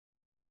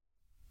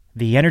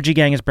The Energy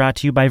Gang is brought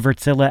to you by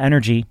Wärtsilä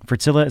Energy.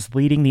 Wärtsilä is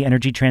leading the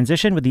energy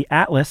transition with the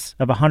Atlas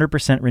of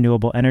 100%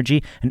 renewable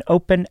energy, an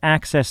open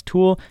access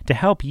tool to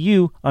help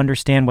you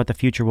understand what the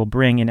future will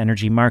bring in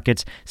energy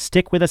markets.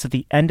 Stick with us at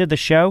the end of the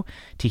show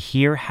to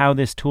hear how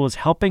this tool is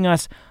helping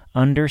us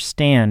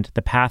understand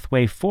the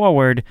pathway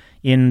forward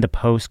in the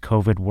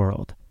post-COVID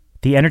world.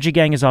 The Energy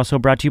Gang is also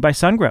brought to you by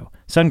Sungrow.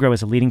 Sungrow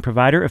is a leading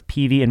provider of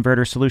PV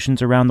inverter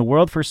solutions around the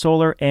world for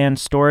solar and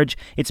storage.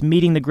 It's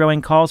meeting the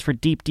growing calls for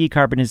deep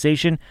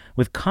decarbonization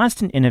with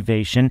constant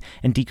innovation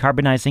and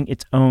decarbonizing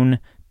its own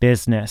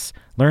business.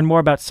 Learn more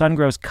about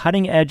Sungrow's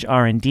cutting-edge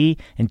R&D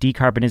and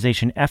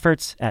decarbonization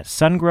efforts at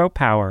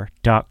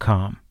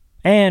sungrowpower.com.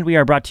 And we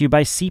are brought to you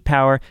by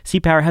CPower.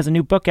 CPower has a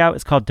new book out.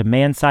 It's called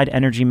Demand-Side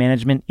Energy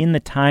Management in the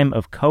Time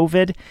of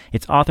COVID.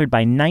 It's authored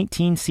by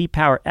 19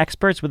 CPower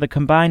experts with a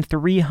combined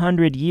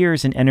 300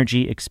 years in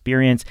energy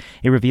experience.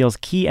 It reveals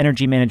key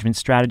energy management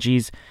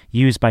strategies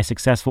used by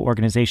successful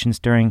organizations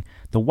during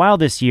the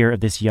wildest year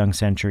of this young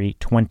century,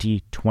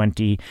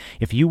 2020.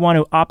 If you want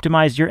to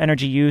optimize your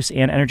energy use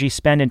and energy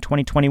spend in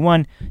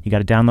 2021, you got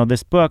to download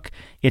this book.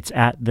 It's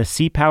at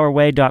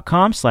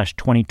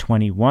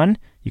thecpowerway.com/2021.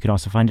 You can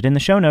also find it in the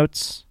show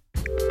notes.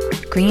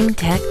 Green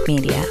Tech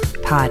Media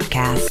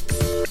Podcasts.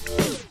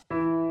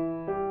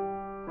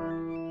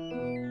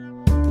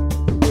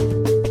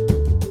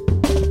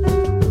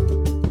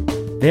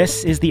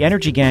 This is The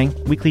Energy Gang,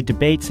 weekly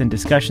debates and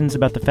discussions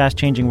about the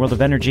fast-changing world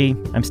of energy.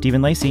 I'm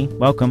Stephen Lacey.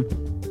 Welcome.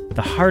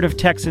 The heart of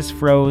Texas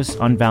froze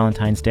on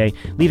Valentine's Day,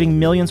 leaving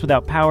millions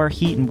without power,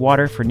 heat, and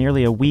water for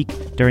nearly a week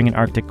during an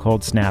Arctic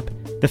cold snap.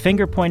 The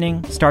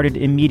finger-pointing started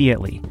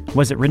immediately.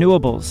 Was it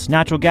renewables,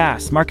 natural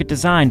gas, market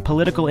design,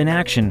 political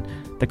inaction?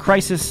 The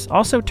crisis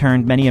also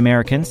turned many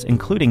Americans,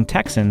 including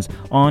Texans,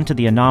 onto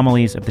the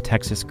anomalies of the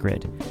Texas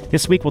grid.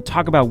 This week, we'll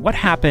talk about what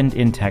happened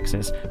in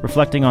Texas,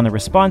 reflecting on the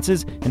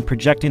responses and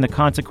projecting the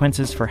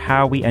consequences for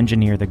how we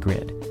engineer the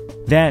grid.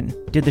 Then,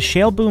 did the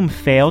shale boom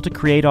fail to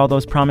create all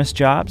those promised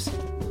jobs?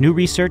 New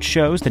research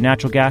shows the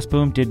natural gas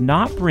boom did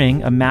not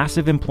bring a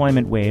massive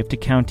employment wave to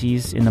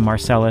counties in the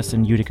Marcellus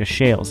and Utica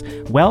shales.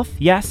 Wealth,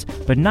 yes,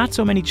 but not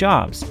so many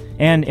jobs.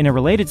 And in a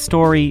related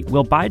story,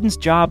 will Biden's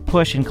job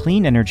push in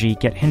clean energy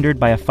get hindered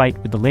by a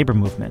fight with the labor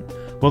movement?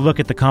 We'll look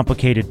at the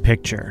complicated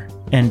picture.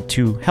 And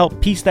to help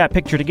piece that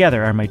picture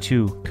together are my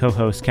two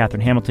co-hosts,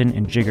 Catherine Hamilton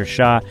and Jigar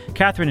Shah.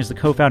 Catherine is the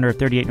co-founder of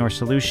 38 North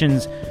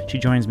Solutions. She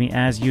joins me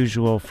as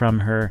usual from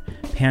her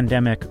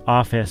pandemic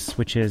office,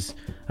 which is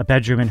a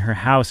bedroom in her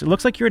house. It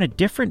looks like you're in a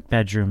different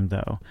bedroom,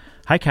 though.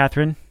 Hi,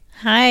 Catherine.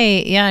 Hi.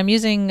 Yeah, I'm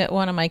using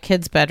one of my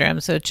kids'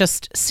 bedrooms, so it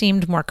just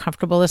seemed more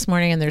comfortable this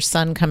morning, and there's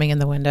sun coming in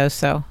the window,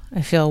 so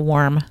I feel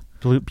warm.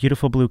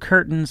 Beautiful blue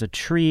curtains, a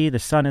tree, the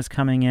sun is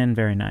coming in.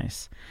 Very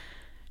nice.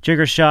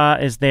 Jigar Shah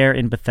is there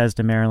in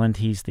Bethesda, Maryland.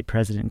 He's the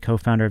president and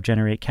co-founder of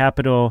Generate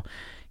Capital.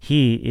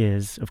 He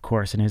is, of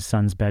course, in his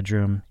son's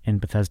bedroom in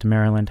Bethesda,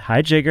 Maryland.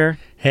 Hi, Jigar.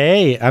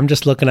 Hey, I'm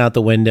just looking out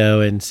the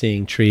window and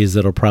seeing trees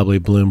that'll probably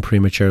bloom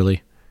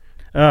prematurely.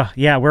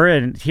 Yeah,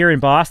 here in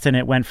Boston.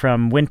 It went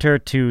from winter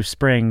to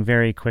spring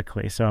very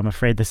quickly, so I'm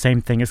afraid the same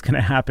thing is going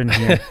to happen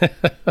here.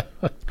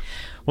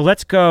 Well,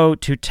 let's go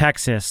to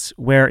Texas,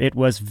 where it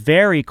was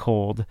very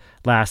cold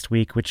last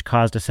week, which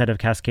caused a set of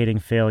cascading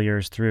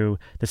failures through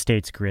the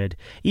state's grid.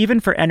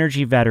 Even for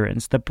energy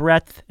veterans, the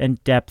breadth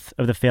and depth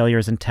of the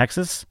failures in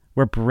Texas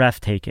were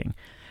breathtaking.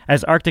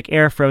 As Arctic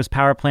air froze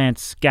power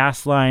plants,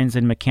 gas lines,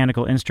 and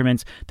mechanical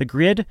instruments, the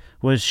grid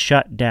was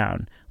shut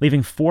down,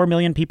 leaving 4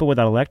 million people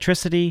without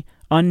electricity,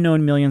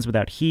 unknown millions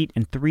without heat,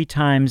 and 3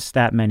 times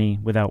that many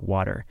without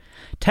water.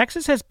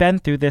 Texas has been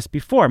through this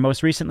before,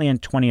 most recently in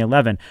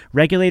 2011.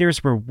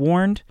 Regulators were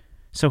warned,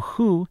 so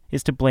who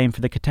is to blame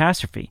for the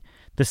catastrophe?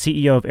 The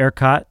CEO of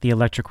ERCOT, the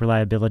Electric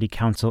Reliability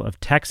Council of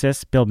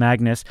Texas, Bill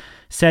Magnus,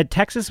 said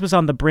Texas was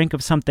on the brink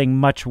of something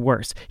much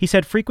worse. He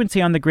said frequency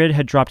on the grid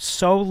had dropped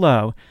so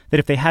low that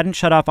if they hadn't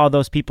shut off all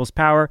those people's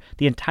power,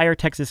 the entire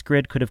Texas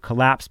grid could have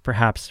collapsed,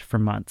 perhaps for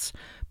months.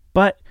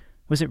 But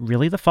was it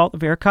really the fault of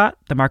ERCOT,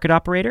 the market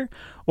operator?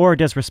 Or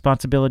does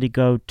responsibility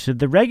go to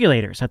the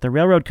regulators at the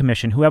Railroad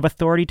Commission, who have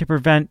authority to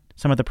prevent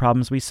some of the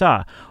problems we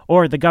saw?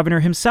 Or the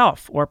governor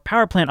himself, or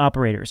power plant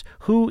operators?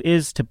 Who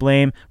is to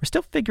blame? We're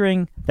still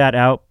figuring that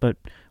out, but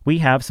we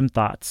have some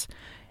thoughts.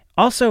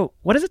 Also,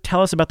 what does it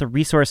tell us about the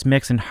resource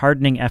mix and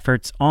hardening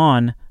efforts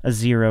on a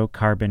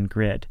zero-carbon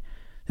grid?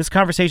 This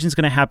conversation is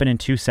going to happen in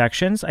 2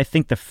 sections. I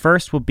think the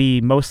first will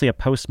be mostly a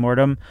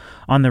postmortem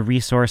on the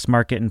resource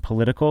market and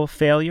political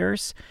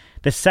failures.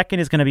 The second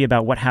is going to be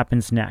about what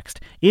happens next.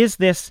 Is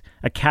this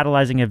a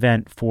catalyzing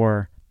event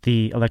for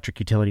the electric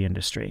utility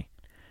industry?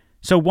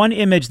 So one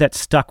image that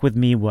stuck with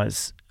me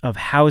was of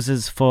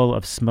houses full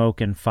of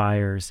smoke and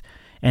fires,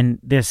 and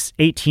this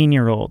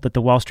 18-year-old that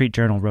the Wall Street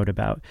Journal wrote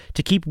about.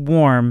 To keep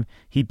warm,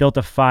 he built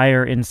a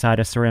fire inside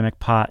a ceramic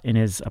pot in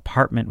his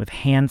apartment with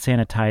hand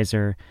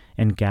sanitizer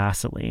and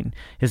gasoline.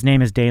 His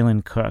name is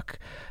Dalen Cook.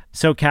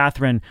 So,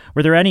 Catherine,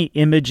 were there any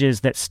images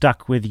that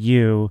stuck with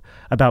you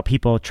about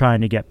people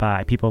trying to get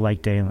by, people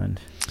like Dalen?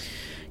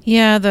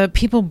 Yeah, the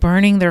people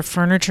burning their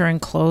furniture and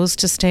clothes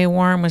to stay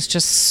warm was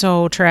just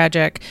so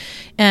tragic.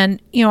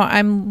 And,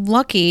 I'm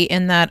lucky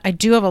in that I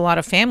do have a lot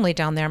of family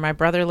down there. My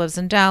brother lives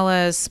in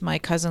Dallas. My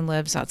cousin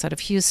lives outside of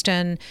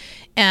Houston.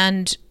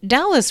 And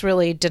Dallas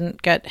really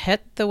didn't get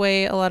hit the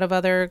way a lot of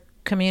other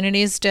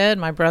communities did.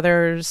 My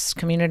brother's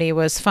community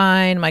was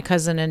fine. My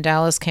cousin in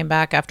Dallas came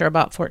back after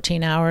about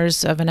 14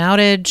 hours of an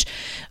outage.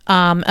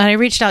 And I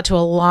reached out to a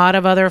lot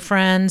of other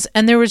friends,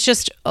 and there was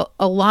just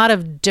a lot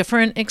of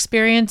different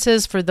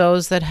experiences for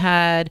those that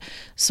had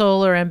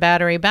solar and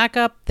battery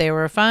backup. They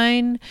were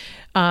fine.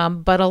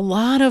 But a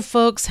lot of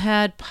folks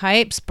had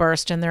pipes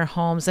burst in their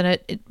homes, and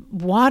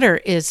water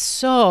is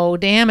so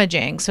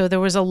damaging. So there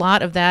was a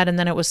lot of that. And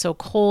then it was so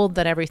cold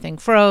that everything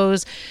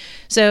froze.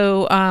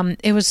 So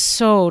it was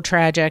so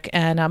tragic.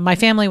 And my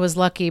family was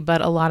lucky,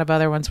 but a lot of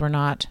other ones were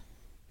not.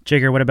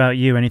 Jigger, what about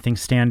you? Anything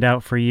stand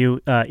out for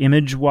you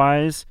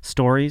image-wise,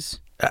 stories?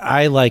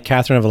 I, like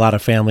Catherine, have a lot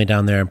of family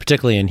down there,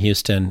 particularly in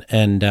Houston.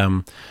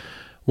 And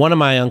one of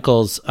my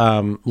uncles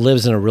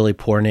lives in a really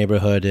poor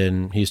neighborhood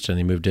in Houston.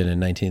 He moved in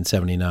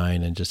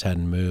 1979 and just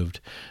hadn't moved.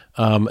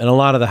 And a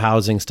lot of the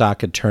housing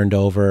stock had turned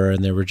over,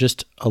 and there were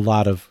just a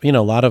lot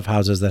of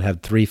houses that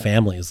had 3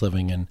 families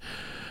living in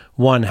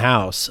one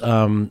house.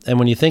 And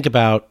when you think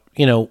about,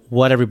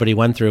 what everybody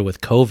went through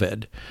with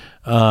COVID,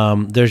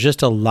 there's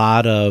just a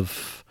lot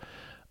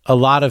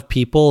of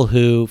people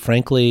who,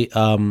 frankly,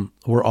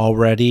 were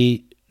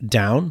already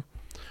down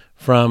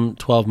from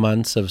 12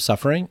 months of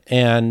suffering.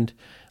 And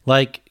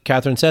like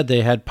Catherine said,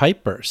 they had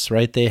pipe bursts,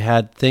 right? They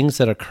had things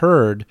that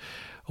occurred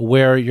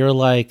where you're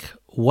like,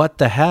 what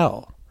the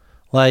hell?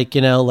 Like,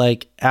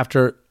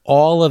 after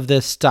all of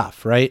this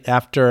stuff, right?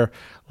 After,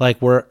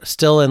 we're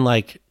still in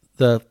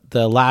the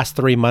last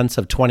 3 months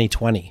of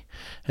 2020,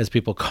 as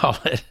people call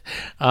it.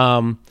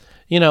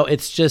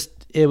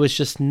 It was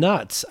just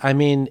nuts. I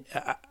mean,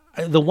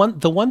 the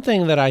one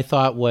thing that I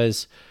thought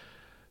was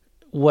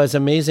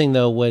amazing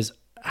though was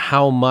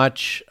how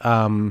much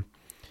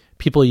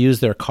people use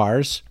their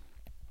cars.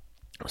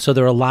 So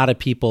there were a lot of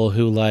people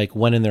who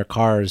went in their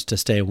cars to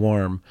stay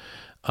warm.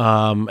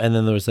 And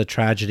then there was the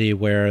tragedy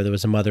where there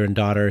was a mother and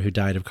daughter who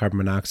died of carbon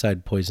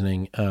monoxide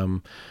poisoning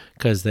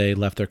because they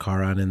left their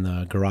car on in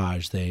the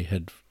garage. They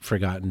had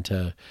forgotten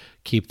to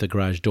keep the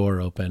garage door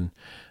open.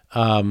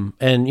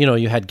 And,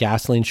 you had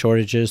gasoline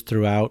shortages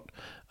throughout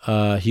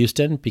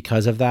Houston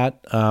because of that.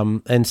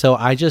 And so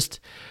I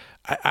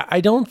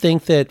don't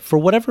think that, for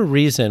whatever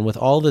reason, with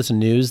all this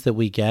news that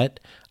we get,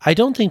 I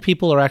don't think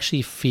people are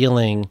actually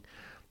feeling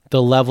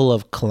the level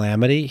of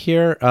calamity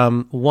here.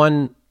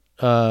 One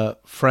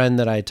friend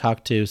that I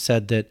talked to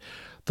said that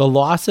the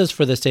losses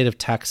for the state of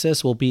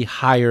Texas will be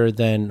higher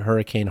than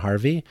Hurricane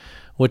Harvey,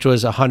 which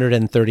was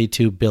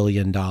 $132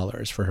 billion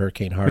for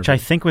Hurricane Harvey. Which I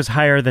think was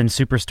higher than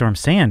Superstorm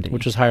Sandy.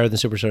 Which was higher than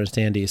Superstorm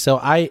Sandy. So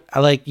I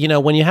like,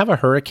 when you have a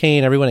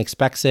hurricane, everyone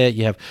expects it.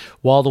 You have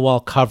wall-to-wall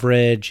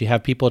coverage. You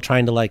have people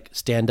trying to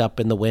stand up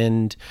in the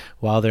wind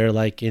while they're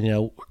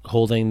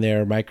holding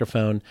their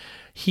microphone.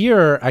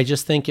 Here, I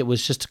just think it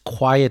was just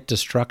quiet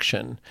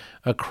destruction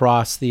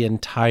across the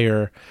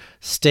entire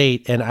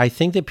state. And I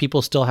think that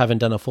people still haven't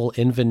done a full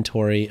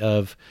inventory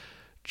of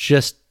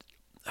just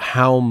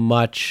how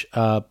much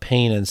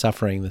pain and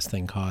suffering this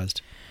thing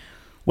caused.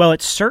 Well,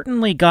 it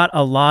certainly got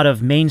a lot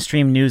of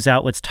mainstream news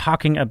outlets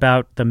talking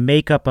about the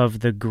makeup of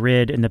the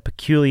grid and the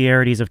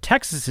peculiarities of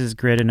Texas's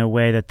grid in a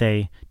way that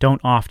they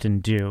don't often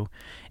do.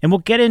 And we'll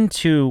get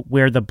into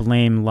where the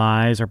blame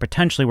lies, or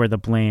potentially where the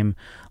blame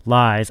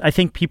lies. I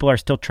think people are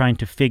still trying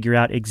to figure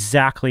out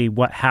exactly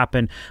what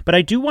happened. But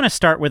I do want to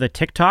start with a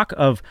TikTok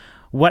of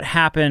what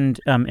happened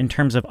in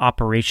terms of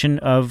operation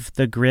of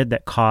the grid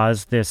that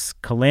caused this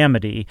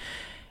calamity.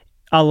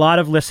 A lot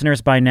of listeners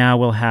by now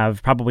will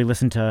have probably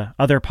listened to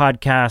other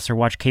podcasts or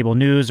watched cable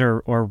news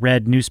or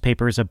read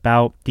newspapers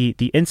about the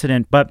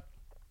incident. But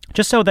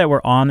just so that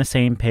we're on the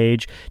same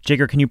page,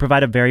 Jigger, can you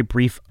provide a very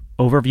brief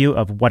overview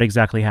of what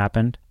exactly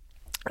happened?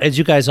 As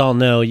you guys all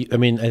know, I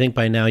think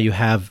by now you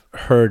have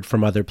heard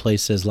from other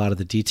places a lot of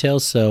the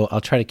details, so I'll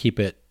try to keep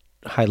it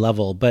high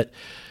level. But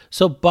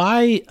so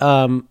by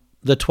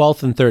the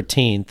 12th and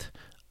 13th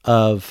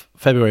of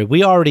February,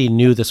 we already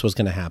knew this was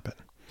going to happen.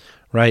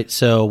 Right.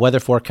 So weather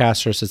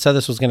forecasters had said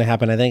this was going to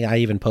happen. I think I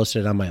even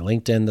posted it on my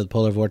LinkedIn that the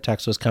polar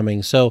vortex was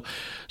coming. So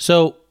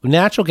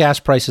natural gas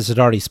prices had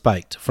already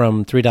spiked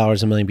from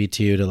 $3 a million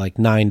BTU to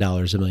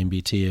 $9 a million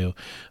BTU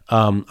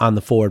on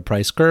the forward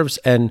price curves.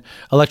 And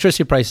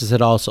electricity prices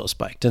had also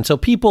spiked. And so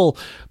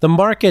the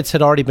markets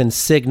had already been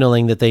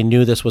signaling that they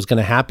knew this was going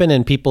to happen.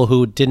 And people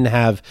who didn't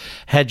have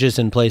hedges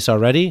in place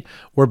already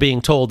were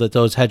being told that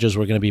those hedges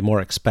were going to be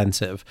more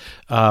expensive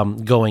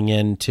going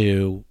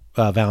into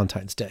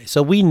Valentine's Day.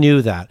 So we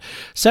knew that.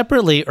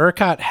 Separately,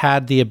 ERCOT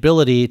had the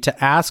ability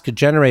to ask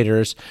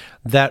generators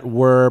that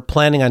were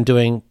planning on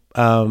doing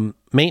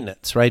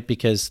maintenance, right?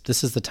 Because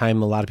this is the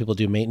time a lot of people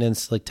do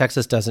maintenance.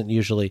 Texas doesn't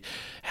usually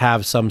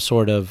have some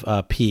sort of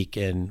peak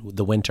in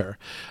the winter.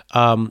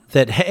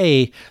 That,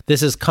 hey,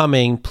 this is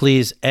coming,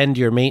 please end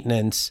your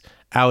maintenance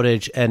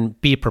outage and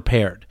be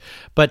prepared.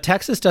 But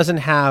Texas doesn't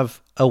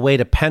have a way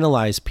to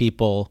penalize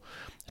people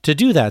to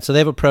do that. So they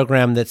have a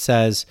program that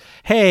says,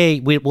 hey,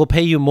 we'll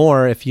pay you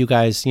more if you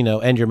guys,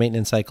 end your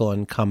maintenance cycle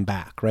and come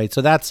back, right?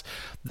 So that's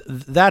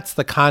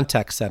the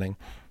context setting.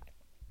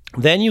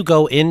 Then you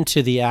go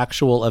into the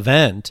actual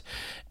event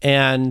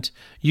and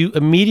you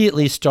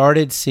immediately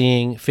started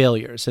seeing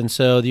failures. And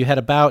so you had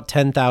about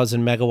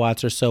 10,000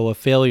 megawatts or so of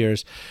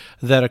failures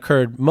that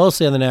occurred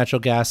mostly on the natural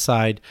gas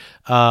side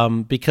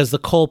because the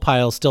coal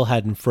piles still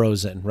hadn't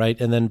frozen, right?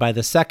 And then by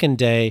the second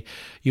day,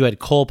 you had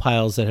coal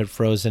piles that had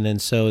frozen,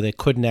 and so they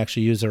couldn't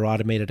actually use their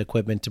automated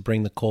equipment to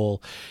bring the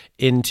coal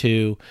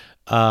into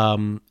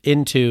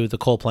the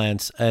coal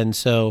plants. And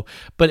so,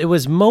 but it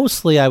was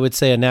mostly, I would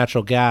say, a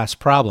natural gas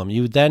problem.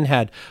 You then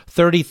had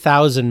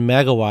 30,000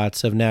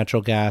 megawatts of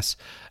natural gas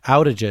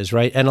outages,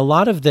 right? And a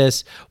lot of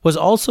this was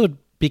also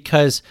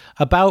because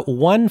about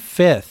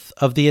 1/5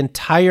 of the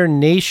entire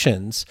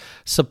nation's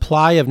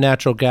supply of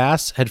natural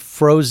gas had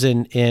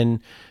frozen in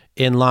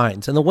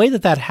lines. And the way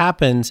that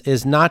happens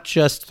is not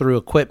just through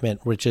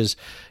equipment, which is,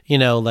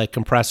 like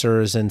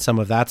compressors and some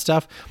of that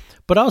stuff,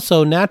 but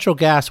also natural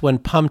gas, when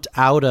pumped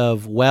out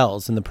of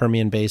wells in the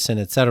Permian Basin,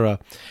 et cetera,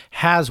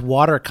 has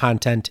water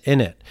content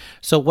in it.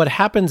 So what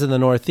happens in the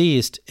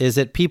Northeast is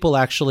that people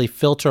actually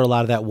filter a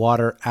lot of that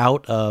water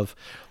out of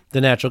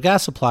the natural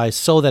gas supply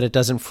so that it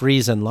doesn't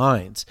freeze in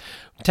lines.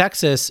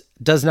 Texas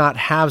does not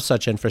have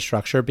such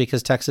infrastructure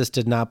because Texas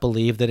did not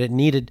believe that it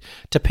needed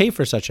to pay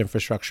for such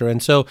infrastructure.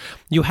 And so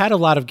you had a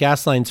lot of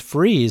gas lines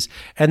freeze,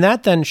 and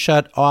that then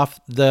shut off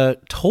the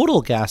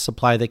total gas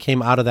supply that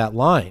came out of that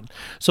line.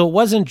 So it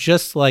wasn't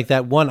just like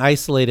that one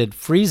isolated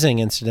freezing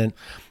incident,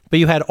 but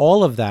you had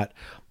all of that.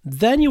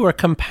 Then you were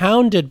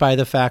compounded by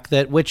the fact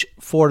that, which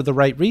for the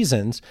right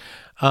reasons,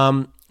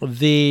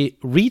 the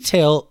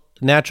retail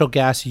natural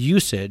gas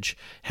usage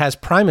has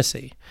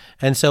primacy.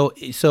 And so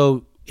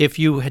if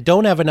you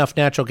don't have enough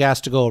natural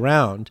gas to go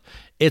around,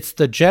 it's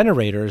the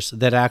generators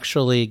that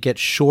actually get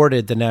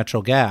shorted the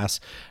natural gas,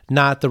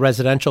 not the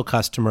residential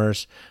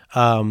customers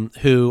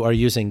who are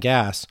using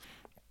gas.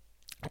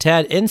 To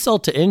add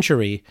insult to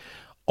injury,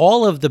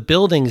 all of the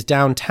buildings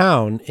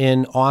downtown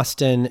in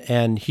Austin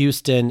and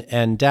Houston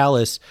and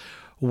Dallas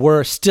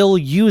were still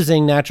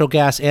using natural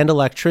gas and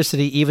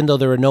electricity, even though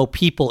there were no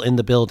people in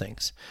the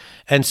buildings.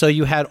 And so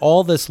you had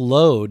all this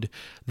load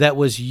that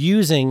was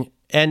using,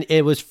 and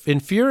it was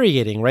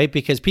infuriating, right?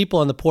 Because people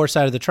on the poor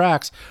side of the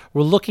tracks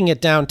were looking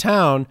at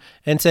downtown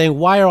and saying,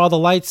 why are all the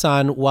lights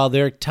on while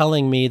they're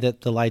telling me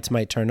that the lights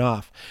might turn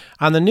off?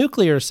 On the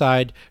nuclear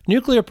side,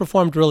 nuclear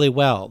performed really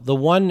well. The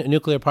one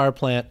nuclear power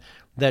plant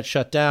that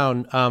shut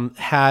down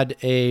had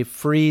a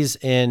freeze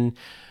in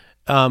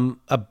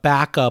a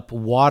backup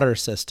water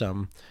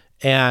system.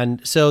 And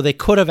so they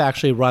could have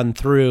actually run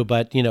through,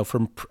 but,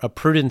 from a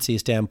prudency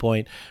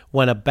standpoint,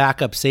 when a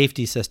backup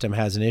safety system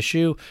has an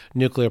issue,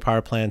 nuclear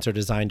power plants are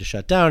designed to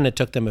shut down. It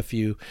took them a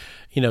few,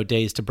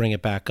 days to bring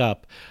it back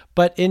up.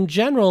 But in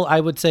general,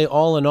 I would say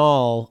all in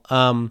all,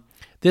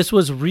 this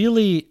was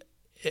really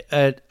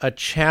a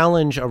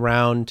challenge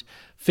around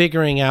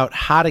figuring out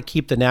how to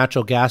keep the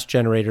natural gas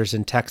generators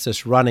in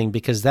Texas running,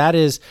 because that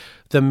is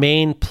the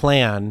main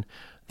plan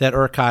that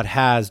ERCOT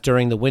has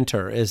during the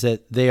winter, is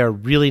that they are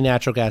really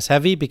natural gas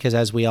heavy because,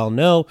 as we all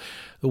know,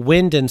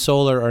 wind and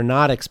solar are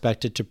not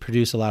expected to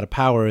produce a lot of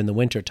power in the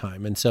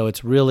wintertime. And so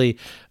it's really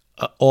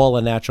all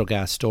a natural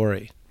gas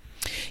story.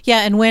 Yeah,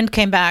 and wind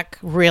came back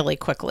really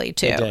quickly,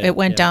 too. It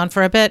went down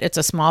for a bit. It's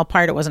a small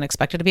part. It wasn't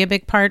expected to be a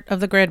big part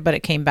of the grid, but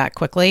it came back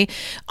quickly.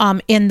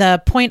 In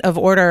the Point of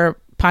Order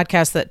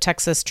podcast that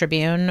Texas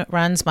Tribune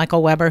runs,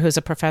 Michael Weber, who's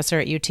a professor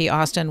at UT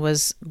Austin,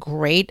 was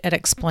great at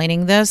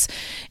explaining this.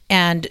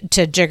 And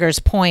to Jigger's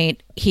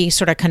point, he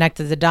sort of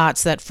connected the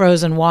dots that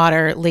frozen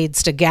water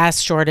leads to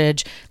gas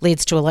shortage,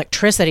 leads to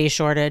electricity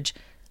shortage,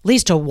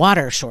 leads to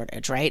water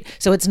shortage, right?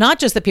 So it's not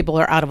just that people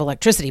are out of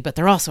electricity, but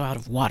they're also out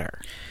of water.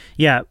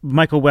 Yeah,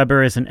 Michael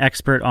Weber is an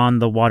expert on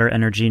the water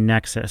energy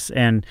nexus,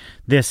 and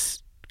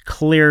this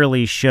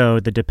clearly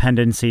showed the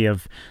dependency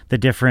of the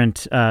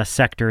different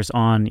sectors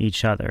on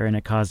each other, and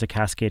it caused a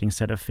cascading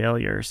set of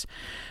failures.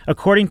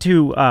 According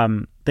to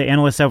the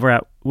analysts over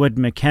at Wood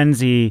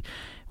Mackenzie,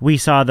 we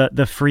saw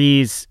the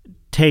freeze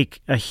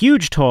take a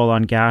huge toll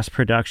on gas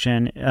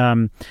production.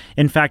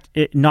 In fact,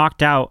 it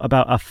knocked out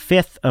about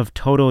 1/5 of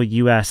total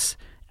U.S.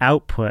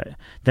 output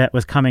that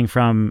was coming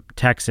from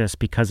Texas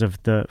because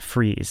of the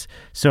freeze.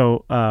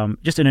 So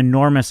just an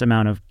enormous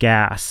amount of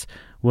gas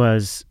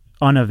was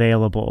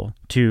unavailable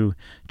to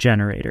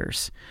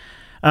generators.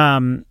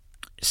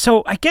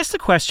 So I guess the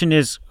question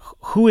is,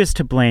 who is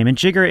to blame? And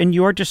Jigger, in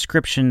your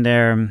description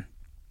there,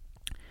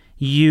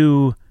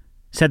 you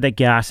said that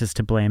gas is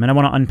to blame, and I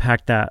want to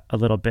unpack that a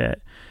little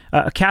bit.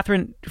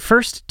 Catherine,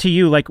 first to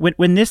you, like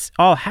when this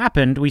all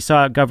happened, we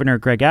saw Governor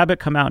Greg Abbott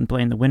come out and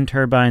blame the wind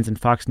turbines, and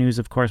Fox News,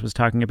 of course, was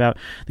talking about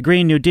the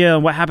Green New Deal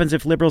and what happens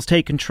if liberals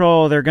take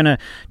control. They're going to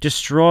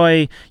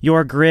destroy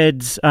your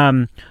grids.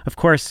 Of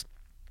course,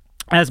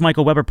 As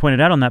Michael Weber pointed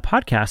out on that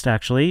podcast,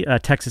 actually,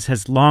 Texas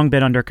has long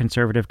been under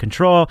conservative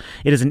control.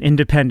 It is an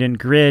independent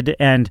grid,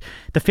 and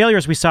the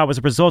failures we saw was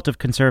a result of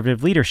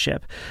conservative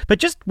leadership. But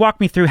just walk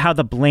me through how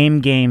the blame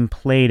game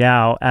played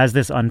out as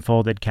this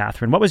unfolded,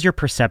 Catherine. What was your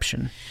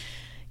perception?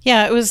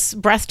 Yeah, it was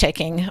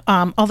breathtaking,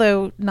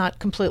 although not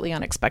completely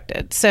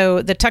unexpected.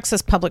 So the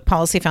Texas Public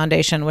Policy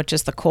Foundation, which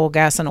is the coal,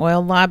 gas, and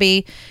oil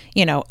lobby,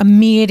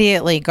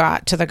 immediately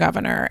got to the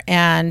governor,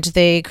 and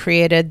they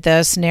created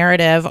this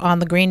narrative on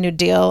the Green New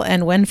Deal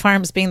and wind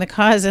farms being the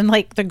cause. And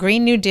the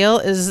Green New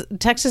Deal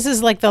Texas is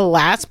the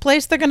last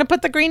place they're going to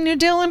put the Green New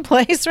Deal in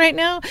place right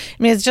now. I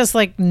mean, it's just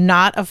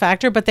not a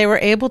factor, but they were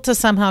able to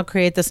somehow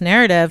create this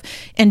narrative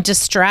and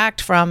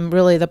distract from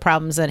really the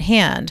problems at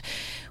hand.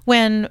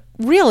 When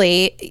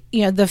really,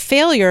 the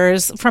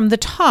failures from the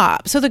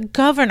top. So the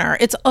governor,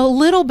 it's a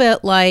little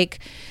bit like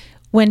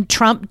when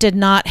Trump did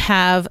not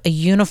have a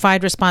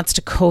unified response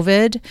to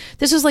COVID.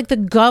 This was like the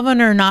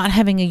governor not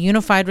having a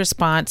unified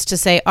response to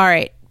say, all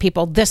right,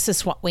 people, this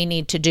is what we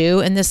need to do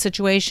in this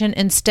situation.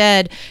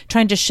 Instead,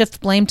 trying to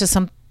shift blame to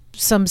some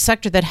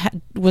sector that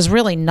was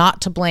really not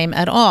to blame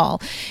at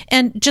all.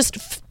 And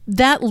just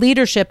that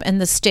leadership in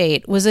the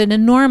state was an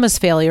enormous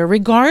failure,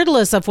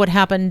 regardless of what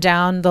happened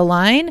down the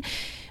line.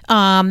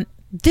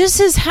 This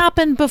has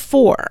happened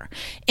before.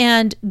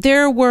 And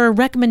there were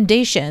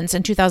recommendations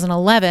in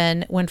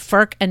 2011 when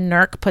FERC and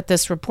NERC put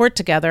this report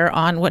together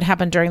on what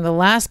happened during the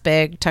last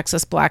big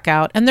Texas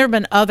blackout. And there have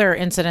been other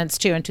incidents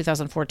too. In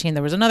 2014,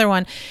 there was another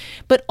one.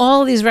 But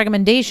all of these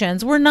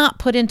recommendations were not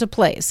put into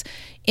place.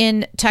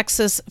 In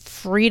Texas,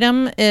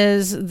 freedom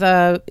is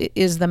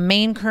the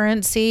main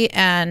currency,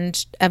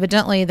 and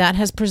evidently that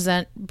has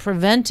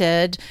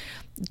prevented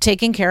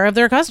taking care of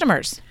their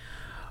customers.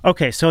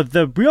 Okay, so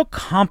the real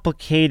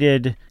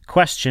complicated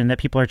question that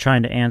people are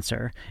trying to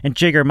answer, and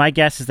Jigar, my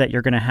guess is that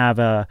you're going to have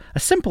a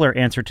simpler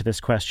answer to this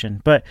question,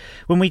 but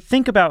when we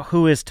think about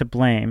who is to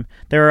blame,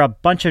 there are a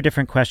bunch of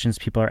different questions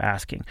people are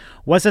asking.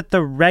 Was it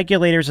the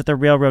regulators at the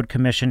Railroad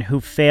Commission who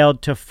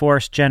failed to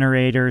force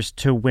generators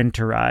to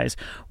winterize?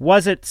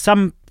 Was it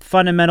some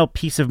fundamental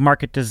piece of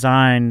market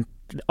design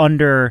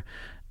under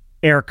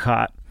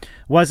ERCOT?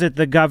 Was it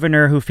the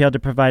governor who failed to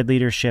provide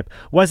leadership?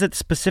 Was it a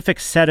specific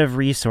set of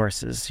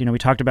resources? We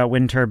talked about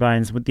wind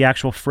turbines. With the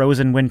actual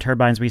frozen wind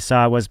turbines we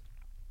saw was,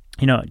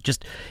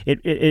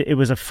 it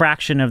was a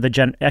fraction of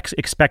the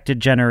expected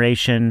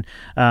generation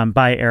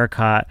by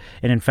ERCOT.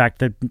 And in fact,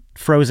 the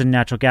frozen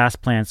natural gas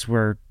plants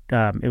were,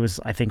 it was,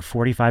 I think,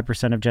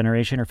 45% of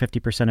generation or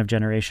 50% of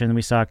generation.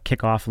 We saw a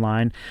kickoff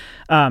line.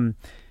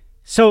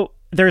 So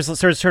there's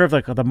sort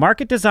of the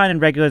market design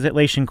and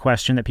regulation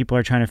question that people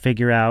are trying to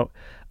figure out.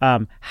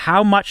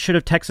 How much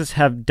should Texas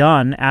have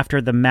done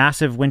after the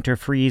massive winter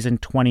freeze in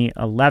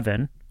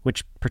 2011,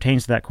 which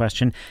pertains to that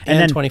question, and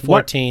then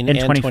 2014 and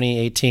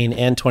 2018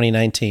 and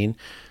 2019.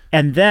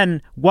 And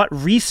then what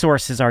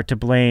resources are to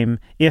blame,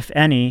 if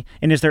any?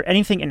 And is there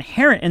anything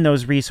inherent in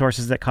those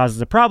resources that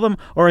causes a problem,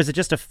 or is it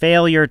just a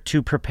failure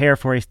to prepare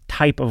for a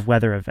type of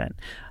weather event?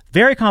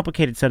 Very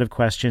complicated set of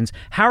questions.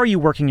 How are you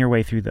working your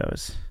way through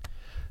those?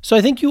 So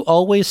I think you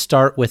always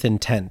start with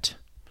intent,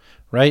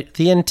 right?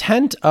 The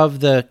intent of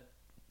the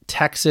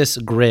Texas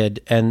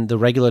grid and the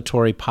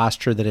regulatory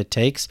posture that it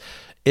takes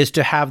is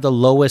to have the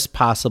lowest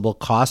possible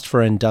cost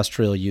for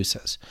industrial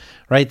uses,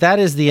 right? That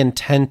is the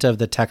intent of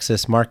the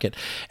Texas market.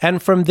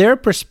 And from their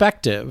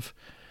perspective,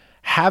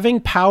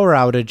 having power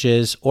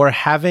outages or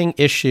having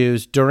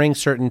issues during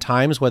certain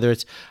times, whether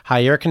it's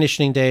high air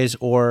conditioning days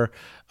or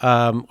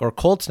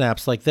cold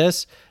snaps like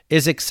this,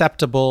 is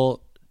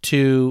acceptable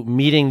to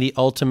meeting the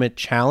ultimate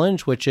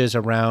challenge, which is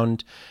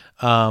around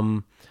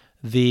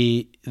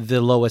the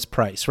lowest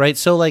price, right?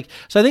 So I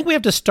think we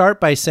have to start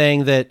by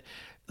saying that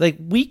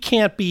we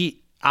can't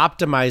be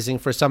optimizing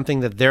for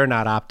something that they're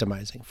not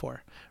optimizing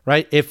for,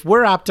 right? If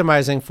we're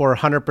optimizing for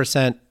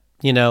 100%,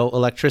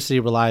 electricity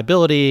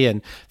reliability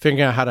and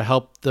figuring out how to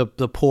help the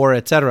poor,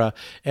 et cetera,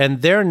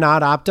 and they're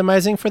not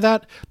optimizing for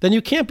that, then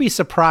you can't be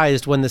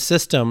surprised when the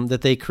system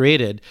that they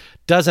created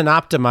doesn't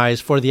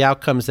optimize for the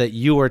outcomes that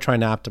you are trying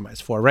to optimize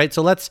for, right?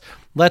 So let's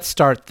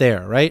start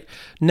there, right?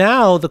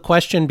 Now the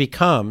question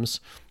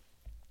becomes,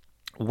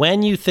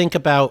 when you think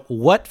about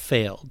what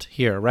failed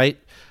here, right?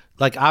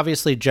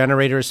 Obviously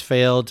generators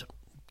failed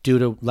due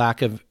to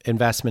lack of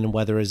investment in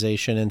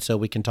weatherization. And so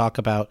we can talk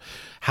about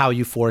how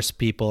you force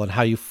people and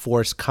how you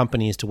force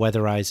companies to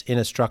weatherize in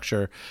a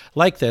structure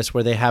like this,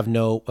 where they have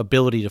no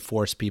ability to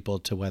force people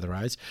to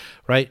weatherize,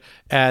 right?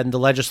 And the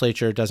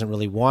legislature doesn't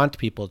really want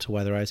people to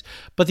weatherize.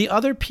 But the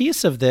other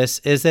piece of this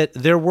is that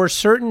there were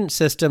certain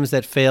systems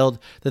that failed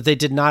that they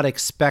did not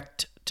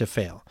expect to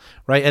fail,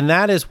 right? And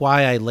that is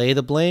why I lay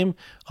the blame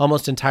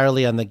almost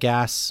entirely on the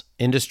gas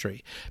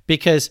industry.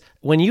 Because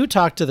when you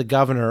talk to the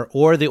governor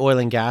or the Oil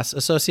and Gas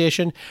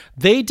Association,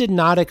 they did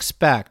not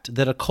expect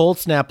that a cold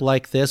snap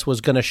like this was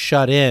going to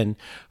shut in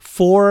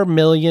 4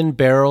 million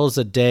barrels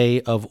a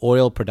day of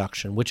oil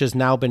production, which has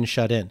now been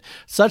shut in,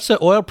 such that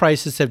oil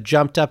prices have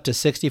jumped up to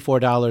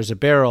 $64 a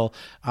barrel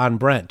on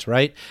Brent,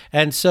 right?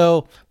 And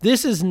so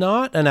this is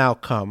not an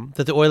outcome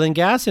that the oil and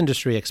gas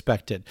industry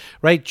expected,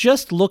 right?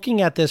 Just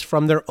looking at this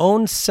from their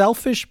own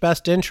selfish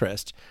best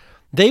interest,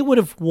 they would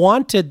have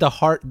wanted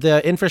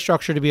the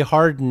infrastructure to be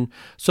hardened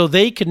so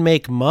they could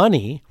make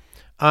money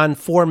on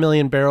 4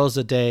 million barrels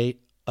a day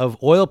of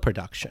oil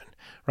production,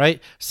 right?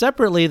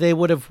 Separately, they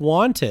would have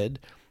wanted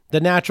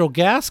the natural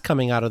gas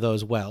coming out of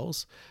those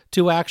wells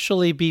to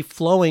actually be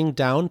flowing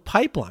down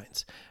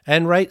pipelines.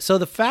 And right, so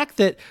the fact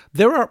that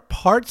there are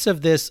parts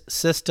of this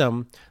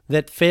system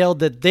that failed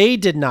that they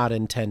did not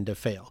intend to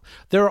fail.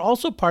 There are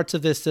also parts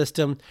of this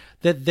system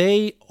that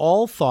they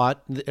all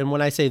thought, and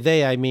when I say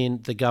they, I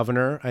mean the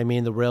governor, I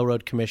mean the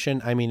Railroad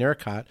Commission, I mean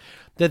ERCOT,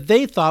 that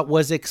they thought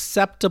was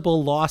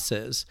acceptable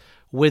losses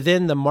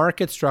within the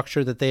market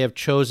structure that they have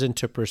chosen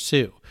to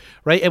pursue,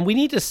 right? And we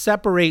need to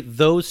separate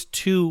those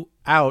two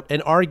out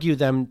and argue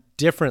them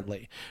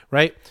differently,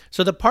 right?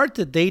 So the part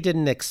that they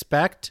didn't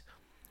expect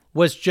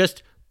was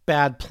just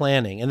bad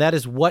planning. And that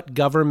is what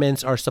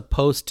governments are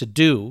supposed to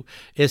do,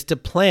 is to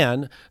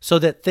plan so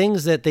that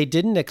things that they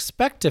didn't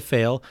expect to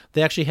fail,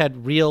 they actually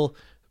had real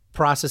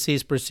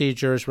processes,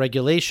 procedures,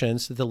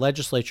 regulations that the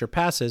legislature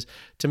passes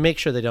to make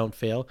sure they don't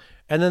fail.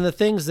 And then the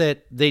things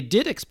that they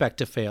did expect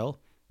to fail,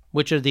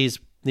 which are these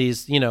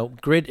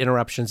grid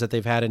interruptions that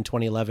they've had in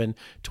 2011,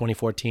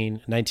 2014,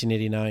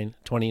 1989,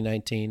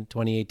 2019,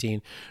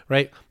 2018,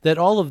 right? That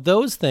all of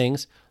those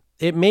things,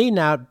 it may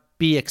not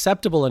be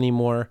acceptable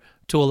anymore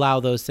to allow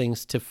those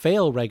things to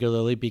fail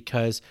regularly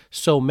because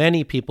so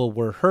many people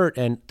were hurt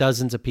and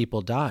dozens of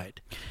people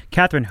died.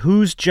 Catherine,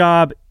 whose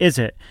job is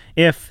it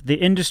if the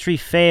industry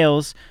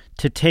fails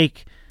to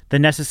take the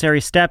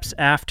necessary steps to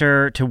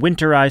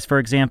winterize, for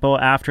example,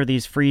 after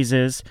these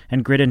freezes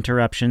and grid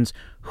interruptions?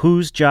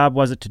 Whose job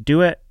was it to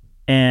do it,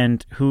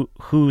 and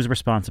who's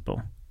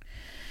responsible?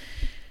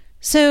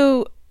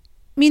 So,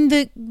 I mean,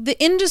 the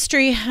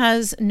industry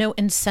has no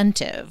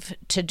incentive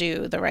to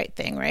do the right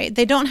thing, right?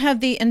 They don't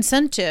have the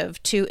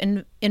incentive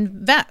to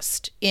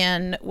invest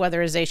in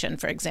weatherization,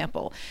 for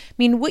example. I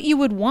mean, what you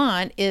would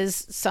want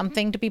is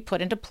something to be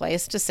put into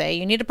place to say,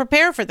 you need to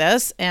prepare for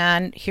this,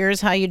 and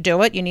here's how you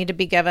do it. You need to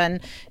be given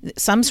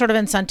some sort of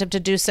incentive to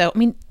do so. I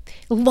mean,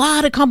 a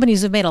lot of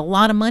companies have made a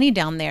lot of money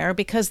down there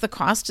because the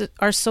costs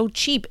are so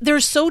cheap. They're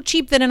so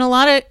cheap that in a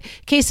lot of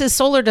cases,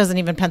 solar doesn't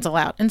even pencil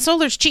out, and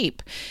solar's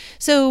cheap.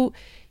 So,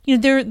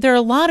 there are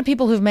a lot of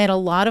people who've made a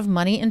lot of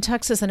money in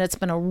Texas, and it's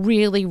been a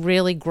really,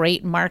 really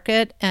great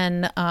market.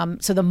 And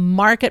so the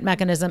market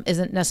mechanism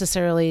isn't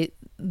necessarily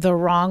the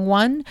wrong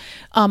one.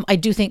 I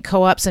do think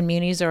co-ops and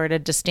munis are at a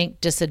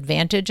distinct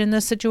disadvantage in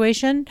this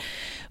situation.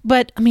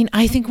 But I mean,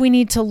 I think we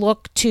need to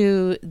look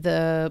to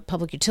the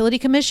Public Utility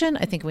Commission.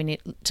 I think we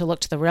need to look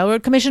to the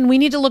Railroad Commission. We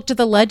need to look to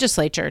the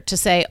legislature to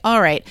say,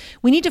 all right,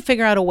 we need to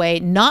figure out a way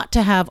not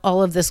to have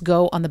all of this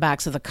go on the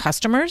backs of the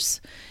customers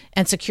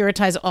and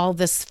securitize all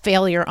this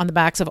failure on the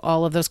backs of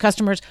all of those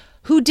customers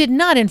who did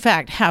not, in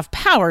fact, have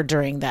power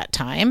during that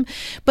time,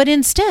 but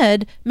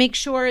instead make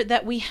sure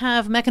that we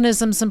have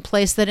mechanisms in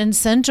place that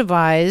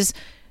incentivize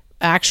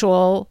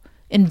actual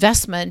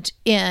investment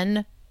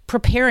in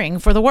preparing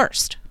for the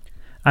worst.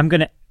 I'm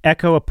going to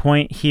echo a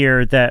point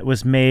here that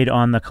was made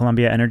on the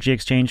Columbia Energy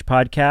Exchange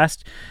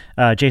podcast.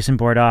 Jason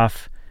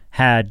Bordoff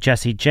had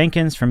Jesse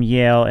Jenkins from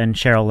Yale and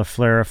Cheryl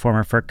LaFleur, a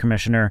former FERC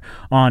commissioner,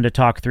 on to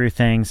talk through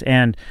things.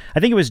 And I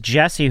think it was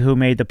Jesse who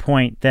made the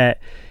point that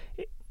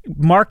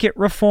market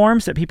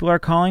reforms that people are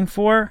calling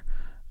for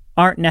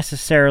aren't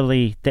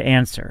necessarily the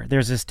answer.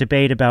 There's this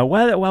debate about,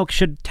 well,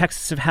 should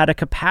Texas have had a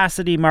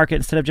capacity market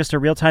instead of just a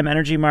real-time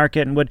energy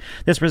market? And would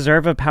this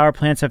reserve of power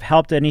plants have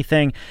helped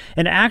anything?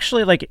 And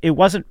actually, it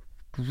wasn't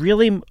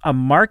really a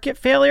market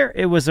failure.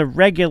 It was a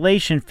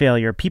regulation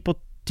failure. People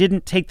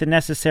didn't take the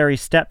necessary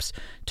steps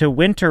to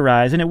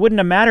winterize. And it wouldn't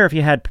have mattered if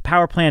you had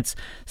power plants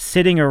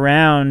sitting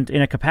around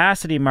in a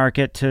capacity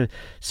market to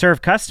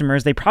serve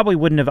customers. They probably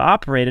wouldn't have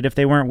operated if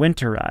they weren't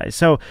winterized.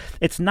 So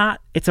it's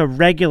a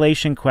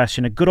regulation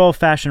question, a good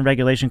old-fashioned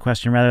regulation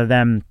question, rather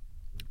than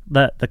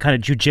the kind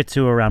of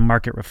jujitsu around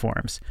market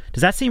reforms.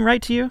 Does that seem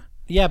right to you?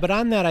 Yeah, but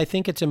on that, I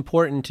think it's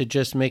important to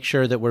just make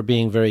sure that we're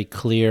being very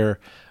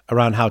clear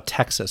around how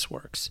Texas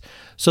works.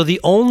 So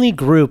the only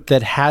group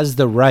that has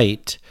the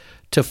right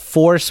to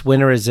force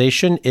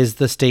winterization is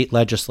the state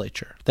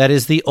legislature. That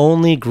is the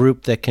only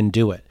group that can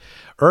do it.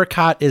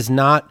 ERCOT is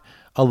not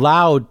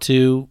allowed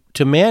to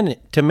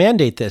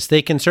mandate this.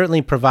 They can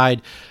certainly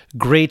provide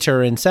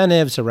greater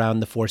incentives around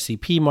the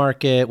 4CP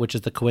market, which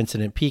is the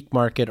coincident peak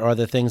market, or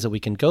other things that we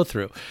can go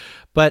through.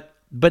 But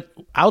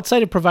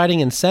outside of providing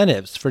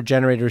incentives for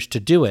generators to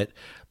do it,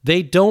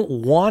 they don't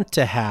want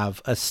to have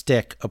a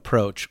stick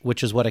approach,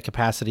 which is what a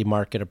capacity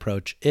market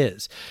approach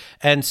is.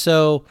 And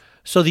so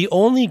the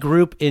only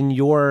group in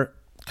your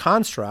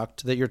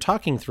construct that you're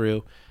talking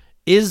through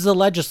is the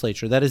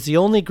legislature. That is the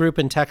only group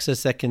in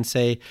Texas that can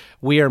say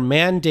we are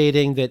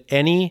mandating that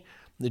any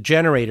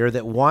generator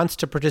that wants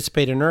to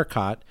participate in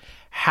ERCOT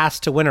has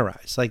to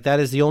winterize. Like, that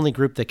is the only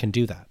group that can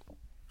do that.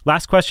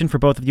 Last question for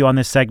both of you on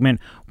this segment.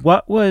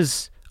 What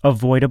was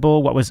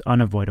avoidable? What was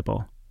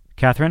unavoidable?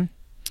 Catherine?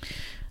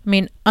 I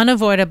mean,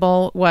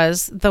 unavoidable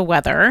was the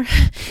weather.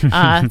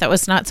 That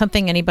was not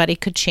something anybody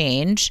could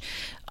change.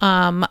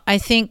 I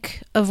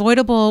think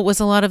avoidable was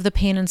a lot of the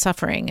pain and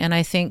suffering. And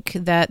I think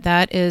that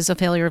that is a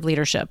failure of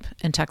leadership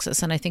in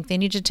Texas. And I think they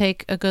need to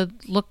take a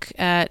good look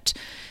at,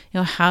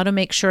 how to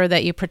make sure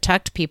that you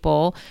protect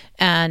people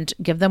and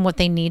give them what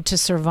they need to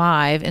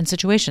survive in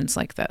situations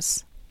like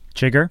this.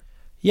 Jigar?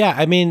 Yeah,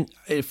 I mean,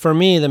 for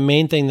me, the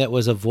main thing that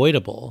was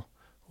avoidable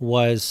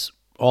was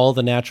all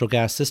the natural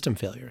gas system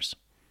failures,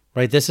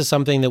 right? This is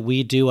something that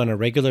we do on a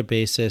regular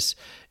basis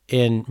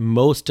in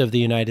most of the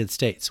United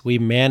States. We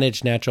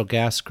manage natural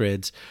gas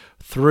grids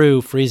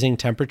through freezing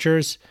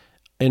temperatures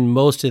in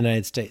most of the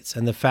United States.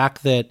 And the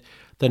fact that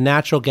the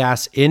natural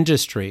gas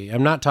industry,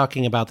 I'm not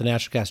talking about the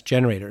natural gas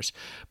generators,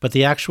 but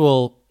the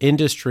actual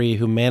industry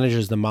who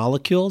manages the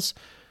molecules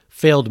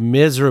failed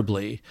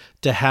miserably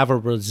to have a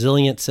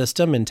resilient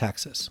system in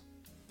Texas.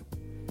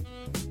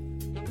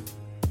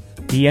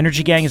 The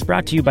Energy Gang is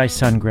brought to you by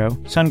SunGrow.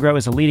 SunGrow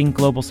is a leading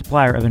global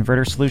supplier of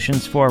inverter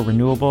solutions for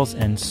renewables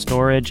and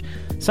storage.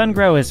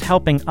 SunGrow is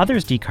helping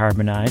others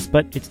decarbonize,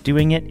 but it's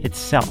doing it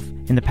itself.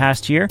 In the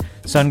past year,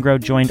 SunGrow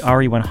joined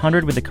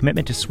RE100 with a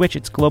commitment to switch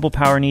its global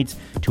power needs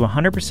to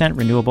 100%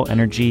 renewable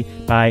energy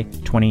by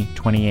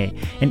 2028.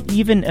 And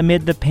even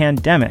amid the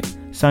pandemic,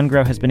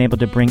 SunGrow has been able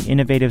to bring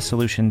innovative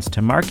solutions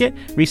to market.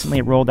 Recently,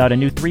 it rolled out a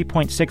new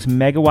 3.6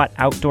 megawatt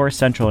outdoor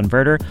central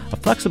inverter, a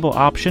flexible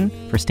option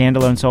for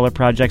standalone solar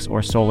projects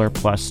or solar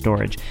plus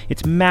storage.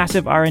 Its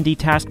massive R&D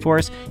task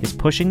force is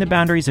pushing the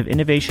boundaries of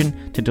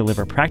innovation to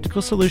deliver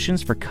practical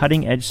solutions for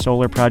cutting-edge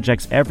solar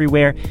projects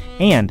everywhere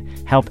and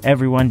help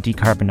everyone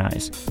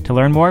decarbonize. To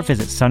learn more,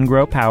 visit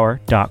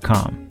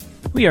sungrowpower.com.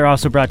 We are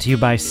also brought to you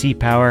by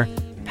C-Power.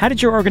 How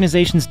did your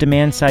organization's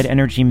demand-side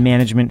energy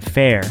management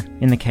fare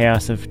in the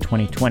chaos of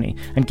 2020?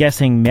 I'm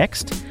guessing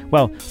mixed.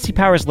 Well,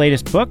 C-Power's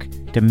latest book,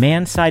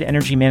 Demand-Side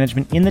Energy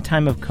Management in the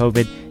Time of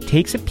COVID,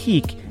 takes a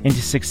peek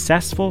into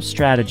successful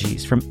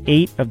strategies from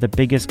 8 of the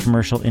biggest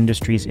commercial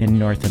industries in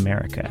North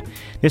America.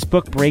 This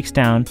book breaks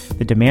down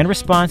the demand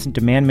response and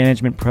demand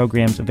management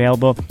programs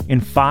available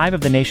in 5 of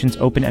the nation's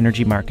open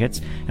energy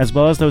markets, as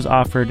well as those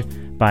offered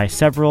by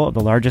several of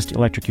the largest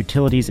electric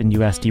utilities in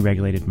U.S.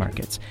 deregulated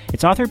markets.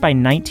 It's authored by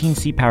 19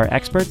 C-Power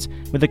experts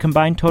with a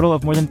combined total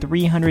of more than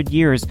 300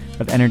 years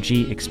of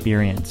energy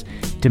experience.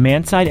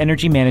 Demand-side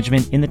energy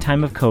management in the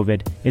time of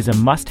COVID is a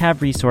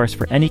must-have resource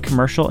for any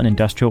commercial and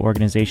industrial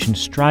organization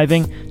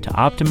striving to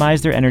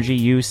optimize their energy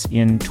use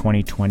in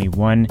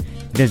 2021.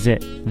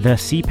 Visit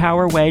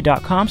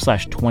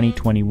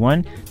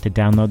thecpowerway.com/2021 to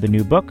download the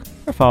new book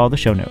or follow the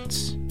show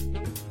notes.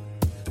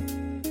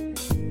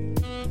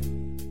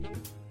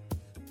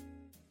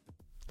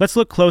 Let's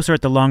look closer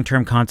at the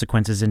long-term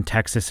consequences in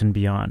Texas and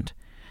beyond.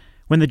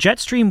 When the jet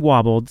stream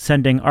wobbled,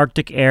 sending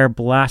Arctic air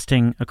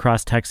blasting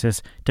across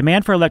Texas,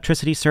 demand for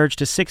electricity surged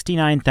to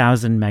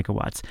 69,000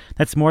 megawatts.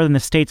 That's more than the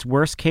state's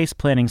worst-case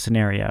planning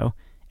scenario.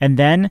 And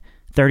then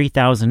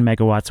 30,000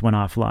 megawatts went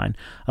offline.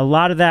 A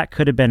lot of that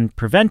could have been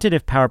prevented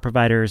if power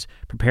providers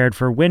prepared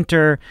for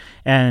winter,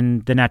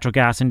 and the natural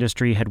gas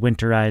industry had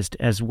winterized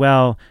as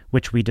well,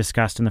 which we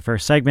discussed in the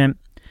first segment.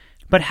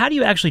 But how do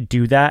you actually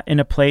do that in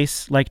a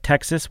place like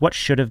Texas? What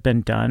should have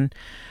been done?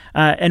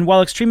 And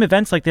while extreme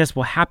events like this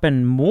will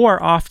happen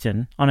more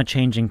often on a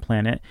changing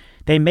planet,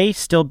 they may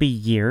still be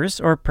years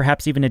or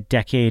perhaps even a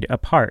decade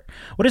apart.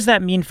 What does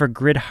that mean for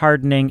grid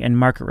hardening and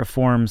market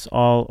reforms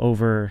all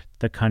over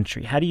the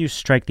country? How do you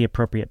strike the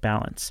appropriate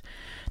balance?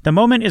 The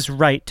moment is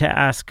right to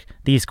ask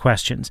these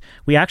questions.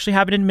 We actually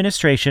have an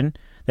administration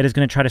that is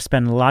going to try to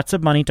spend lots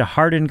of money to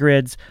harden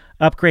grids,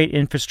 upgrade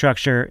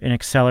infrastructure, and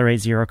accelerate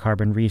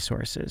zero-carbon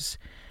resources.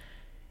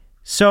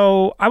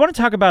 So I want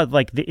to talk about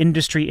the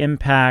industry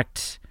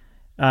impact,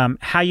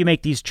 how you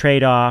make these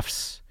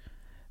trade-offs,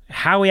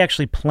 how we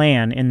actually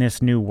plan in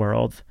this new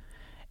world.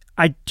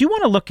 I do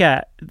want to look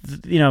at,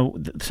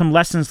 some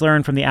lessons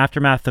learned from the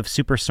aftermath of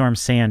Superstorm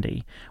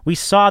Sandy. We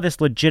saw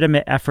this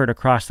legitimate effort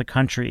across the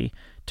country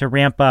to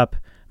ramp up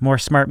more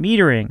smart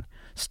metering,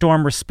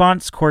 storm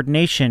response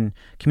coordination,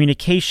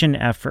 communication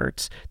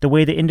efforts, the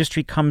way the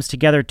industry comes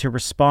together to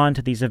respond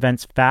to these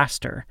events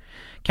faster.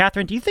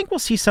 Catherine, do you think we'll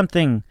see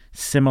something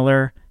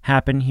similar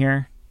happen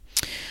here?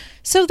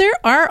 So there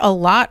are a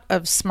lot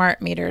of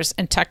smart meters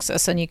in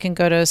Texas, and you can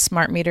go to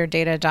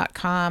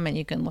smartmeterdata.com and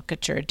you can look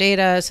at your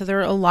data. So there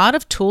are a lot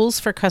of tools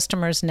for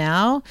customers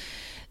now.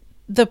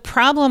 The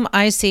problem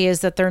I see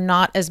is that there are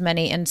not as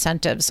many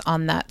incentives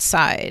on that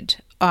side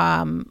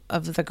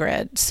of the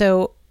grid.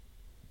 So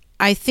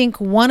I think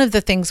one of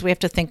the things we have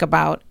to think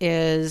about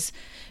is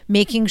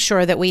making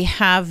sure that we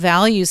have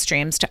value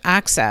streams to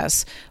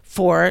access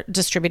for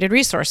distributed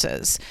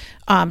resources.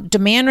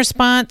 Demand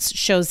response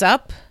shows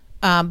up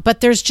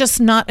but there's just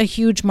not a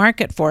huge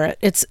market for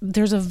it.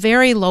 There's a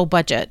very low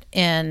budget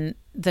in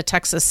the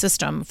Texas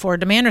system for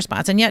demand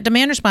response. And yet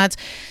demand response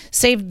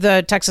saved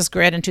the Texas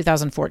grid in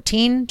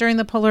 2014 during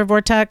the polar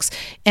vortex,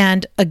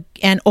 and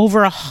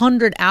over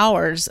 100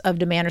 hours of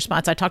demand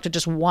response. I talked to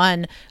just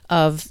one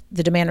of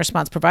the demand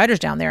response providers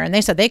down there, and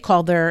they said they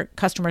called their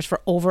customers for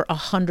over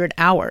 100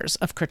 hours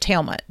of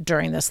curtailment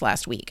during this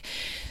last week.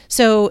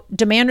 So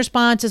demand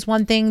response is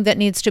one thing that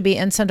needs to be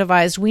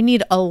incentivized. We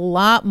need a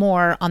lot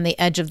more on the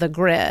edge of the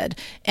grid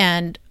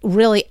and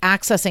really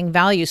accessing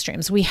value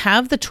streams. We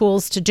have the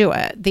tools to do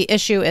it. The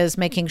issue is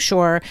making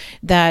sure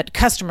that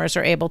customers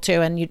are able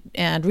to,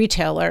 and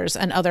retailers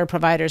and other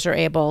providers are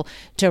able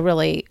to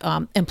really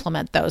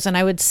implement those. And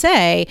I would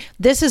say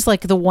this is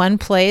like the one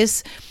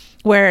place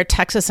where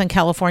Texas and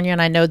California,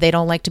 and I know they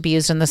don't like to be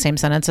used in the same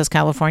sentence as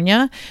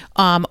California,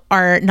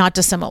 are not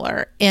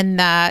dissimilar in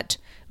that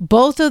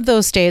both of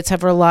those states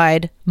have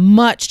relied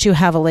much too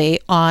heavily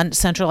on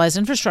centralized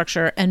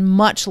infrastructure and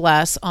much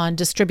less on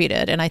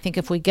distributed. And I think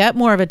if we get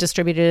more of a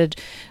distributed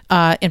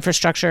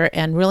infrastructure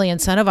and really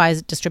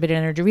incentivize distributed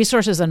energy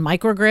resources and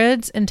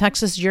microgrids in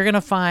Texas, you're going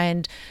to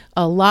find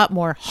a lot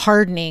more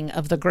hardening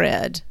of the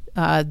grid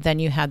than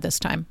you had this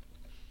time.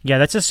 Yeah,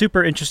 that's a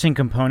super interesting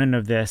component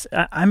of this.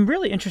 I'm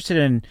really interested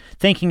in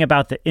thinking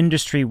about the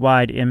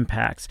industry-wide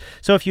impacts.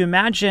 So if you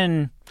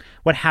imagine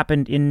what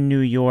happened in New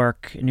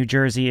York, New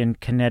Jersey, and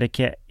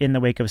Connecticut in the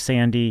wake of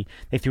Sandy,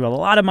 they threw a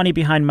lot of money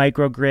behind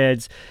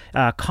microgrids.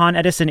 Con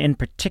Edison in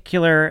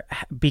particular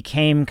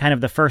became kind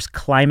of the first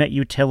climate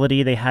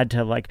utility. They had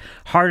to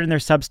harden their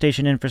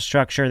substation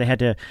infrastructure. They had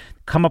to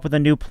come up with a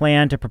new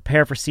plan to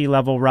prepare for sea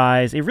level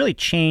rise. It really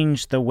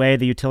changed the way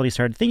the utility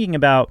started thinking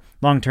about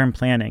long-term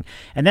planning.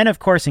 And then, of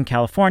course, in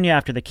California,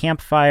 after the Camp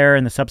Fire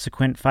and the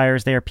subsequent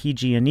fires there,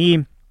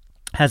 PG&E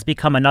has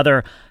become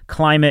another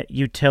climate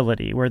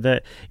utility where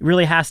it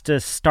really has to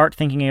start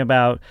thinking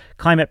about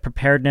climate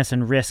preparedness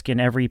and risk in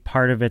every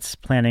part of its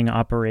planning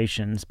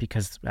operations,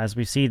 because as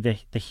we see, the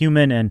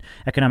human and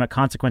economic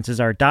consequences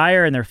are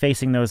dire, and they're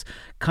facing those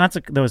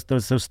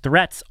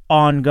threats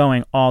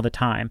ongoing all the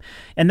time.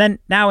 And then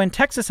now in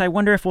Texas, I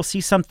wonder if we'll see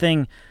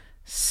something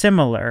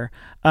similar.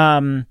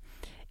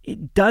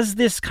 Does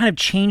this kind of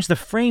change the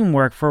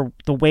framework for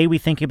the way we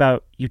think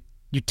about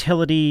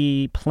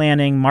utility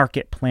planning,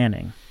 market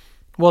planning?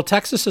 Well,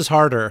 Texas is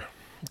harder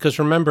because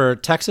remember,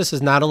 Texas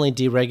is not only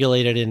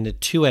deregulated into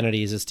two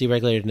entities, it's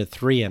deregulated into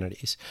three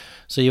entities.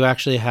 So you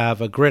actually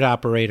have a grid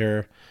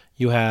operator,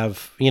 you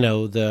have,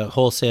 the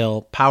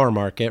wholesale power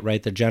market,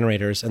 right, the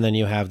generators, and then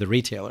you have the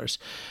retailers.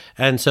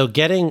 And so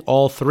getting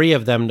all three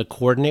of them to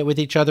coordinate with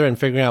each other and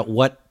figuring out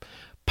what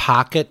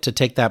pocket to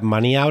take that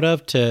money out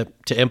of to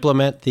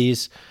implement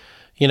these,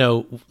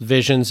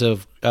 visions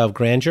of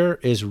grandeur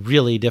is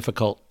really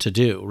difficult to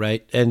do,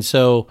 right? And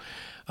so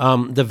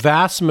the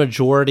vast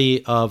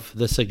majority of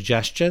the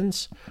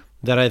suggestions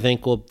that I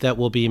think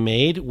will be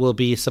made will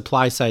be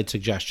supply side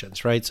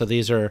suggestions, right? So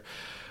these are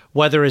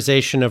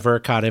weatherization of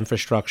ERCOT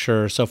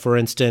infrastructure. So for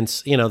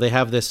instance, they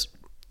have this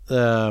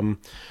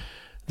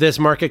this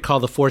market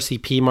called the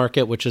 4CP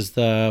market, which is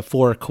the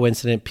 4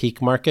 coincident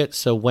peak market.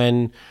 So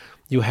when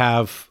you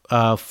have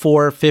 4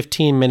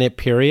 15-minute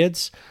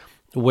periods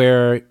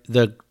where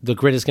the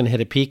grid is going to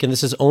hit a peak, and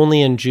this is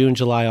only in June,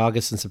 July,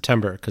 August, and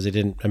September, because they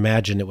didn't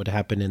imagine it would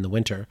happen in the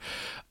winter.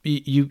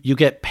 You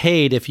get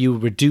paid if you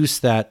reduce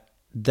that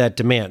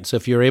demand. So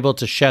if you're able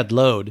to shed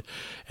load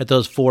at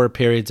those 4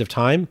 periods of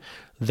time,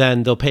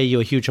 then they'll pay you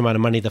a huge amount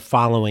of money the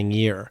following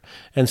year.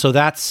 And so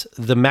that's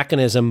the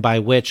mechanism by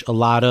which a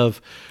lot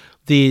of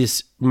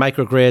these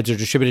microgrids or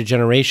distributed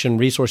generation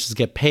resources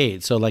get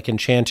paid. So like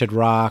Enchanted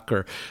Rock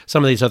or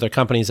some of these other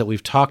companies that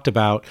we've talked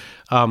about,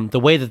 the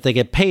way that they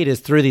get paid is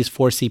through these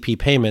 4CP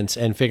payments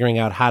and figuring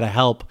out how to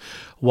help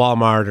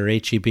Walmart or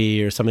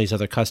HEB or some of these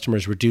other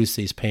customers reduce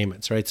these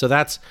payments, right? So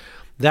that's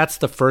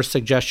the first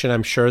suggestion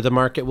I'm sure the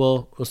market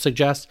will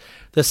suggest.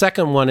 The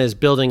second one is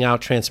building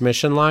out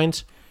transmission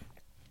lines.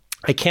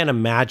 I can't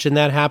imagine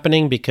that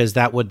happening because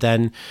that would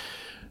then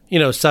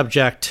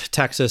subject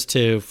Texas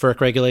to FERC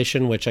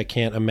regulation, which I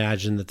can't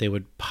imagine that they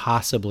would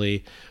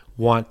possibly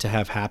want to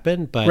have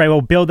happen. But right,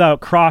 well, build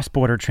out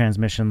cross-border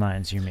transmission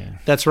lines, you mean?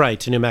 That's right,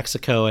 to New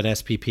Mexico and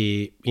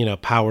SPP,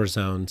 power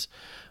zones.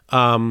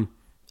 And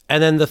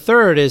then the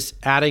third is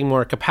adding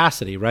more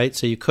capacity, right?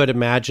 So you could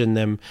imagine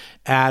them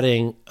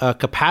adding a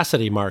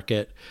capacity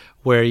market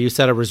where you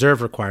set a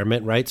reserve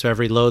requirement, right? So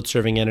every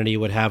load-serving entity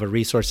would have a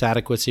resource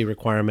adequacy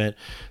requirement,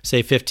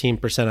 say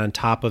 15% on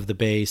top of the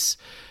base.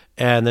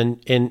 And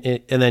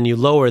then you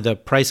lower the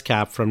price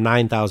cap from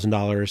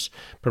 $9,000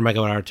 per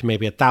megawatt hour to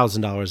maybe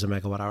 $1,000 a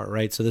megawatt hour,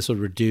 right? So this would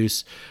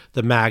reduce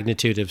the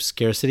magnitude of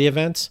scarcity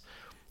events,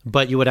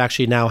 but you would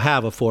actually now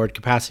have a forward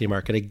capacity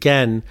market.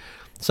 Again,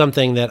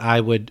 something that I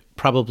would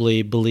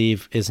probably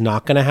believe is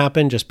not going to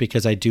happen just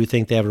because I do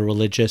think they have a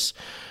religious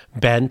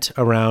bent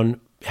around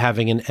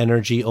having an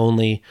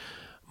energy-only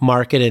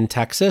market in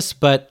Texas.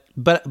 But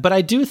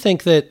I do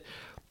think that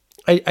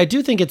I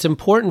do think it's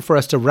important for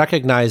us to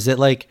recognize that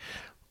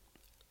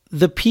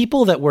the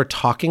people that we're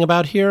talking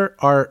about here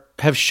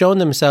have shown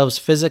themselves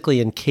physically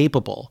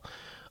incapable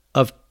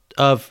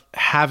of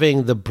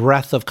having the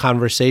breadth of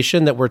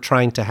conversation that we're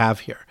trying to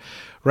have here,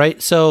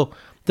 right? So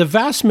the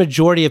vast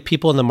majority of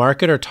people in the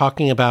market are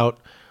talking about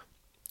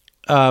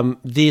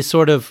these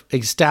sort of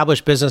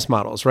established business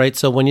models, right?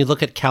 So when you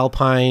look at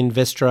Calpine,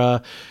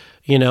 Vistra,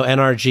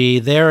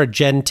 NRG, they're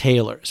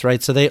gen-tailers,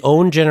 right? So they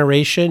own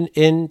generation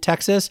in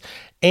Texas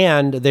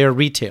and they're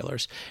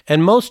retailers.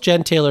 And most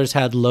gen-tailers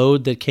had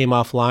load that came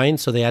offline,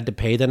 so they had to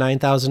pay the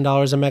 $9,000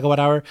 a megawatt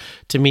hour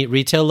to meet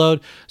retail load.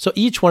 So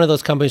each one of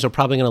those companies are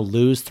probably going to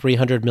lose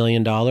 $300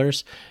 million,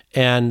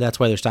 and that's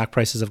why their stock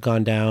prices have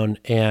gone down,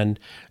 and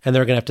they're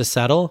going to have to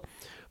settle.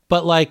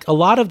 But like a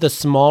lot of the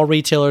small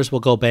retailers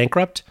will go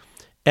bankrupt,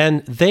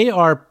 and they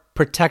are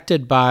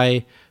protected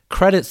by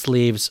credit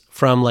sleeves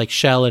from like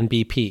Shell and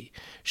BP.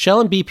 Shell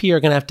and BP are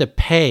going to have to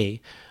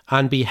pay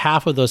on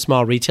behalf of those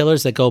small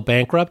retailers that go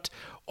bankrupt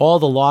all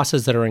the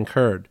losses that are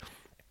incurred.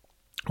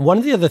 One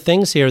of the other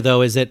things here,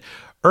 though, is that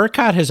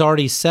ERCOT has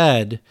already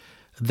said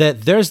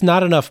that there's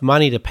not enough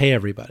money to pay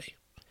everybody.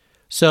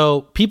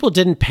 So people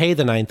didn't pay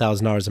the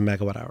 $9,000 a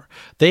megawatt hour.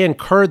 They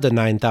incurred the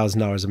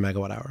 $9,000 a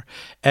megawatt hour.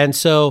 And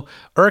so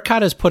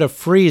ERCOT has put a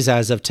freeze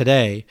as of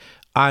today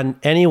on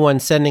anyone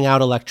sending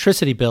out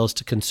electricity bills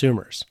to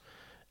consumers.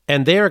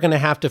 And they are going to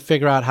have to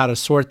figure out how to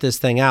sort this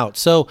thing out.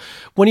 So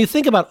when you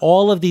think about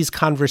all of these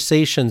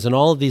conversations and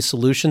all of these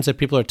solutions that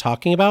people are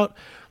talking about,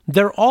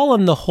 they're all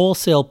in the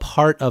wholesale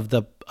part of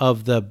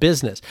the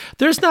business.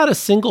 There's not a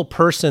single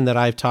person that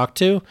I've talked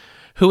to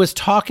who is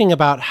talking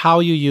about how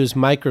you use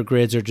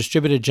microgrids or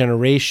distributed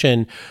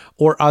generation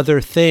or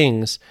other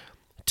things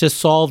to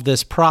solve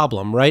this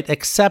problem, right?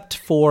 Except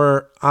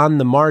for on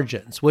the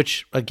margins,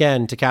 which,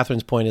 again, to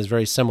Catherine's point, is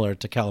very similar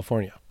to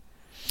California.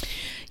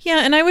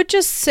 Yeah, and I would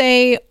just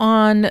say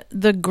on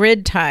the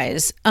grid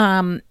ties,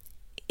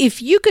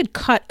 if you could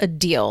cut a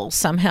deal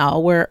somehow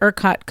where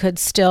ERCOT could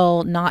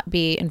still not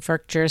be in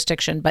FERC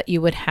jurisdiction, but you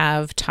would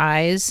have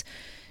ties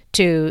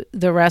to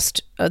the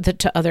rest of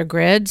to other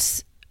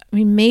grids, I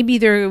mean, maybe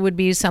there would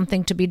be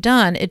something to be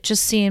done. It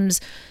just seems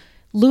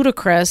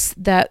ludicrous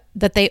that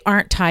they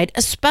aren't tied,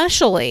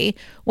 especially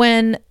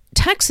when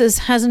Texas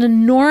has an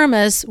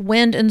enormous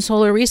wind and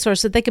solar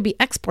resource that they could be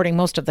exporting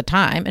most of the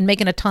time and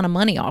making a ton of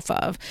money off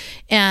of.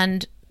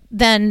 And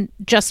then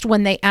just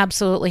when they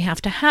absolutely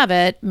have to have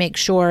it, make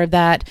sure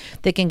that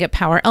they can get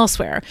power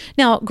elsewhere.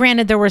 Now,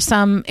 granted, there were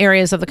some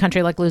areas of the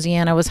country like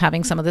Louisiana was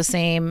having some of the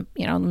same,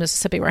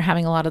 Mississippi were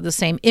having a lot of the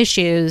same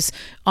issues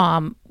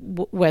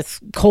with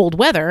cold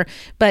weather,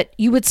 but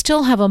you would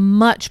still have a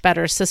much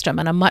better system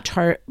and a much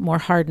more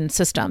hardened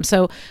system.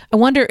 So I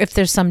wonder if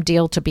there's some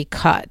deal to be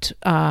cut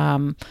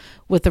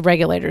with the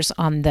regulators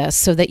on this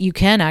so that you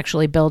can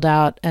actually build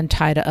out and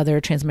tie to other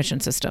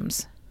transmission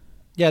systems.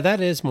 Yeah,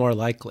 that is more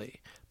likely.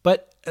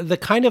 But the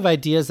kind of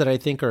ideas that I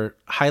think are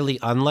highly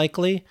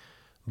unlikely,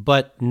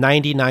 but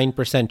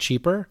 99%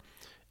 cheaper,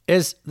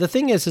 is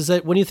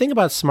that when you think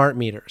about smart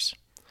meters,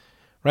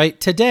 right?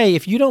 Today,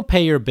 if you don't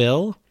pay your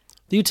bill,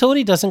 the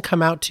utility doesn't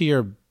come out to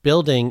your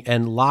building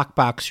and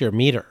lockbox your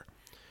meter.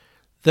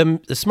 The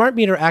smart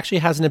meter actually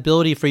has an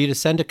ability for you to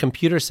send a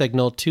computer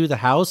signal to the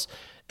house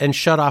and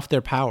shut off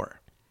their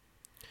power.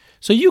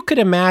 So you could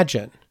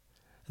imagine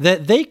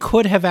that they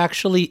could have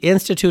actually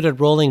instituted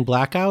rolling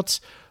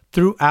blackouts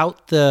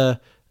throughout the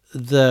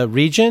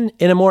region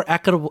in a more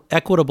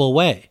equitable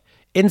way.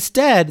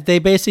 Instead, they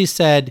basically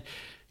said,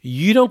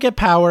 you don't get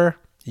power,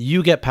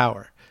 you get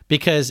power.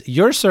 Because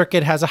your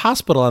circuit has a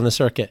hospital on the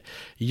circuit.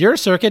 Your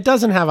circuit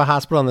doesn't have a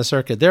hospital on the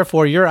circuit.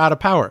 Therefore, you're out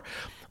of power.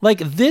 Like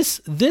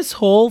this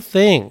whole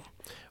thing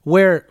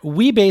where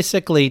we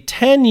basically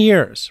 10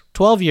 years,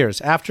 12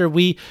 years after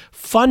we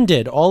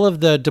funded all of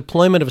the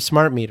deployment of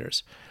smart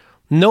meters,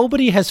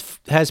 nobody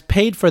has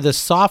paid for the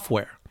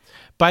software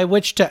by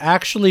which to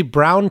actually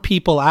brown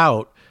people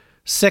out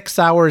 6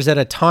 hours at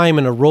a time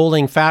in a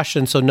rolling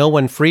fashion so no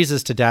one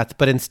freezes to death.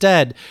 But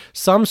instead,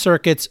 some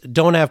circuits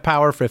don't have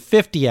power for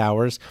 50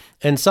 hours,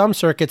 and some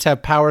circuits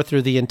have power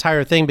through the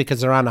entire thing because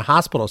they're on a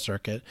hospital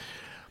circuit,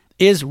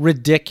 is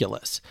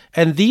ridiculous.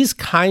 And these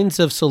kinds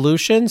of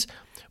solutions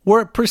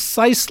were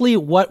precisely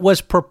what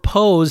was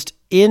proposed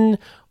in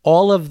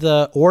all of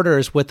the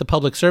orders with the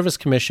Public Service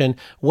Commission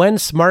when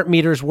smart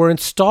meters were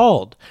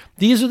installed.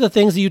 These are the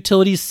things the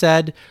utilities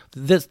said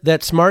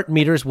that smart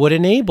meters would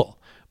enable.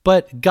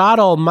 But God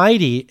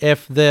almighty,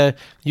 if the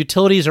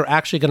utilities are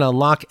actually going to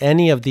unlock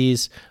any of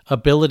these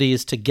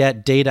abilities to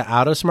get data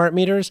out of smart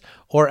meters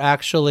or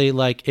actually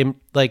like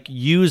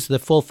use the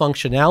full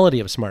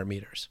functionality of smart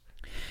meters.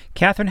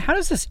 Catherine, how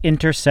does this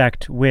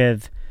intersect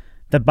with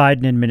the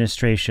Biden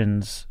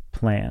administration's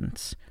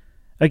plans?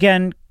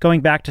 Again,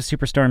 going back to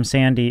Superstorm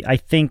Sandy, I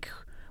think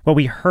what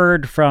we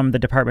heard from the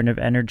Department of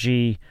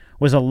Energy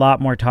was a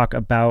lot more talk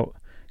about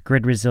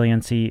grid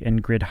resiliency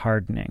and grid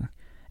hardening.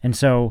 And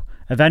so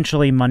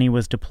eventually money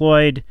was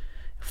deployed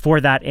for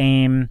that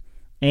aim,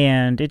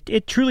 and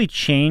it truly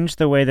changed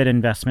the way that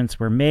investments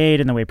were made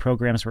and the way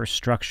programs were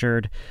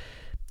structured.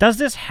 Does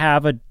this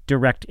have a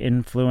direct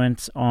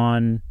influence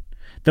on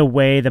the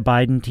way the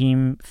Biden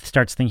team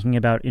starts thinking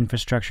about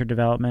infrastructure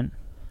development?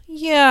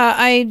 Yeah,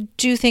 I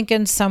do think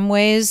in some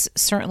ways,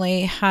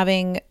 certainly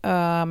having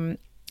a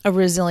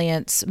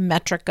resilience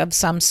metric of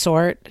some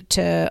sort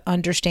to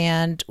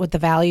understand what the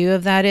value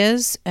of that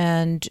is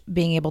and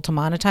being able to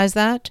monetize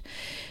that.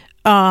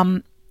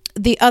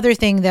 The other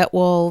thing that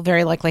will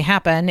very likely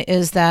happen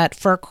is that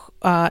FERC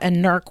and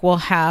NERC will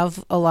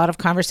have a lot of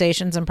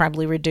conversations and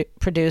probably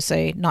produce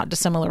a not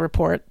dissimilar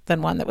report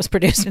than one that was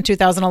produced in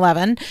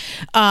 2011.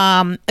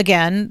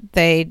 Again,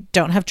 they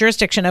don't have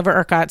jurisdiction over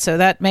ERCOT, so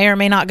that may or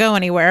may not go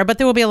anywhere, but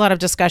there will be a lot of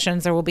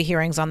discussions. There will be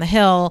hearings on the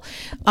Hill.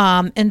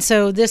 And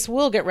so this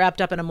will get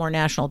wrapped up in a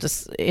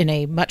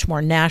much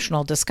more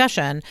national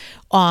discussion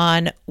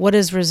on what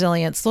does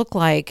resilience look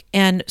like.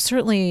 And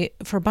certainly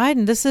for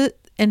Biden,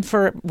 and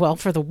for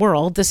the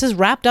world, this is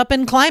wrapped up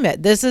in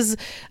climate. This is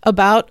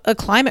about a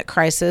climate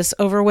crisis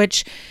over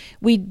which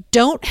we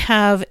don't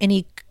have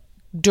any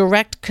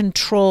direct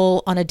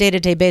control on a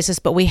day-to-day basis,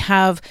 but we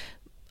have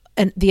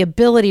the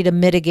ability to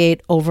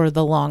mitigate over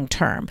the long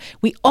term.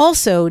 We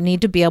also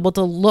need to be able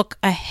to look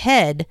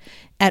ahead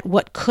at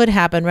what could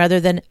happen rather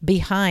than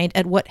behind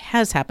at what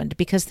has happened,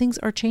 because things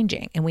are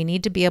changing and we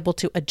need to be able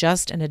to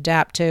adjust and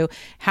adapt to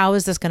how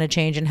is this going to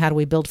change and how do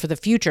we build for the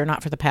future,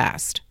 not for the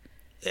past.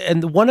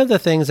 And one of the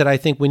things that I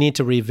think we need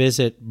to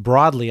revisit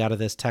broadly out of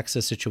this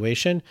Texas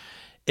situation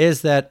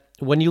is that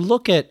when you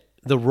look at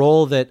the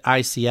role that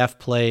ICF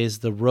plays,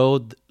 the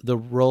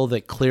role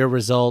that Clear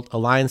Result,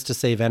 Alliance to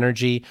Save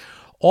Energy,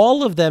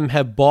 all of them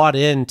have bought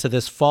into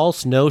this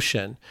false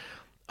notion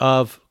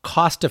of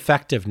cost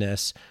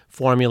effectiveness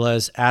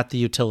formulas at the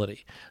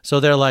utility. So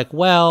they're like,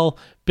 well,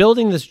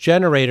 building this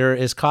generator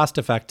is cost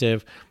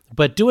effective,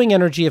 but doing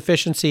energy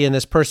efficiency in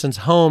this person's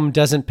home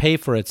doesn't pay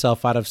for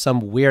itself out of some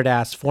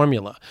weird-ass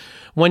formula.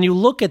 When you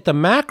look at the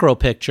macro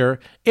picture,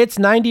 it's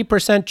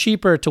 90%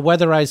 cheaper to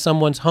weatherize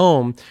someone's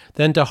home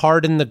than to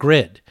harden the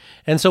grid.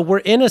 And so we're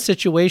in a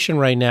situation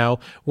right now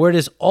where it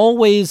is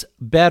always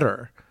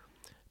better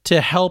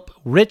to help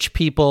rich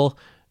people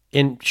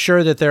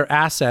ensure that their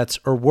assets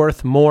are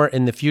worth more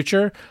in the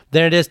future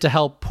than it is to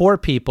help poor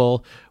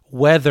people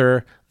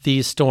weather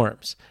these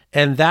storms.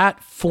 And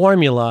that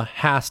formula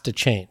has to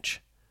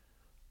change.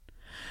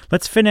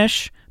 Let's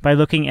finish by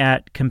looking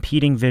at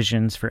competing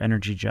visions for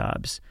energy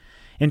jobs.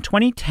 In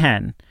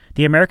 2010,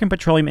 the American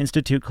Petroleum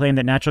Institute claimed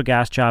that natural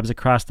gas jobs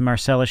across the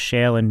Marcellus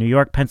Shale in New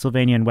York,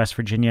 Pennsylvania, and West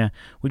Virginia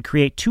would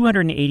create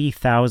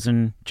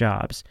 280,000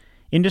 jobs.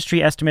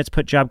 Industry estimates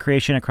put job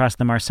creation across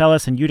the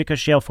Marcellus and Utica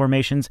Shale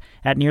formations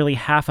at nearly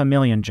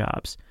 500,000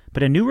 jobs.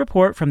 But a new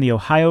report from the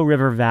Ohio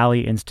River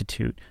Valley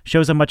Institute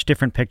shows a much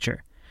different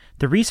picture.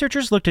 The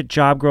researchers looked at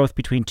job growth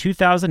between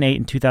 2008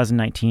 and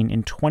 2019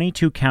 in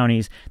 22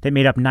 counties that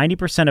made up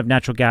 90% of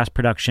natural gas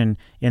production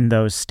in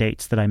those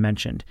states that I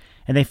mentioned.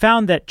 And they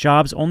found that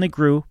jobs only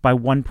grew by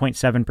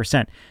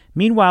 1.7%.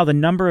 Meanwhile, the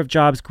number of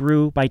jobs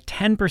grew by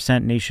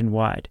 10%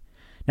 nationwide.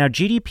 Now,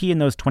 GDP in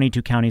those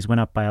 22 counties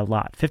went up by a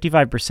lot,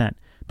 55%,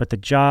 but the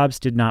jobs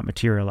did not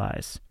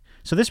materialize.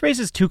 So this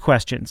raises two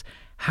questions.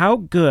 How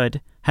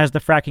good has the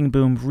fracking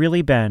boom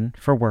really been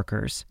for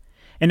workers?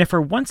 And if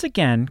we're once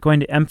again going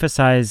to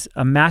emphasize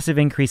a massive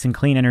increase in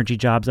clean energy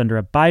jobs under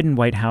a Biden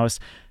White House,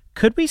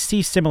 could we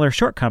see similar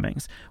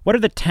shortcomings? What are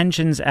the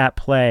tensions at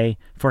play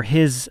for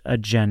his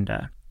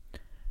agenda?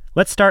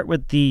 Let's start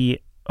with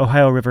the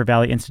Ohio River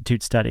Valley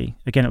Institute study.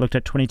 Again, it looked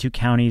at 22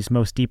 counties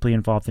most deeply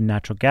involved in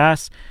natural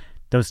gas.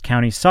 Those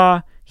counties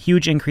saw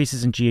huge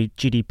increases in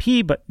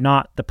GDP, but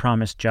not the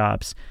promised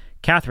jobs.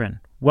 Catherine,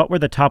 what were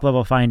the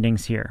top-level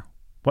findings here?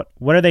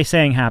 What are they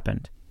saying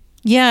happened?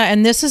 Yeah,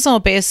 and this is all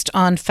based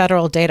on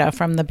federal data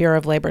from the Bureau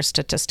of Labor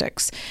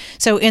Statistics.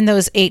 So in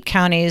those 8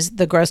 counties,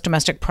 the gross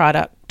domestic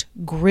product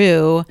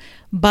grew,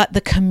 but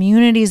the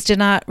communities did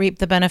not reap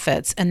the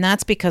benefits. And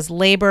that's because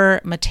labor,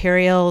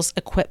 materials,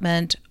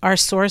 equipment are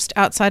sourced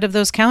outside of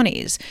those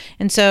counties.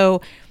 And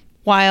so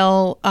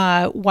while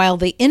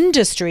the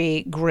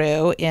industry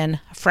grew in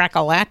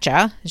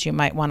Frackalacha, as you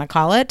might want to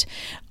call it,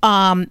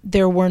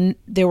 there were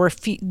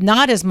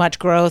not as much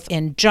growth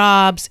in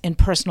jobs, in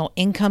personal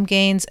income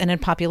gains, and in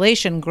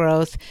population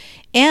growth.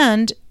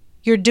 And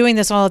you're doing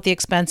this all at the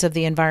expense of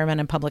the environment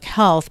and public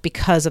health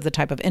because of the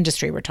type of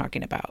industry we're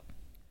talking about.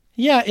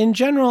 Yeah, in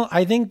general,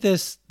 I think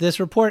this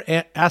report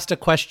asked a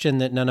question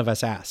that none of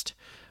us asked,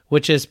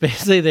 which is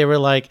basically they were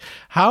like,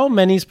 how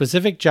many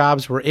specific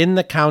jobs were in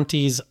the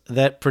counties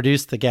that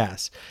produced the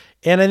gas?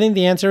 And I think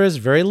the answer is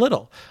very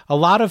little. A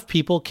lot of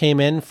people came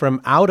in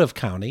from out of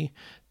county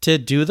to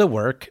do the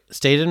work,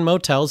 stayed in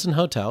motels and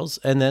hotels,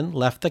 and then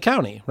left the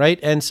county, right?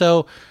 And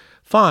so,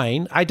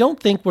 fine. I don't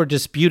think we're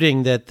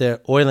disputing that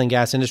the oil and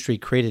gas industry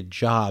created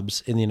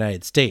jobs in the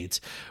United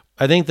States.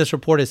 I think this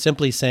report is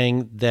simply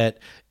saying that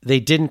they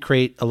didn't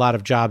create a lot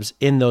of jobs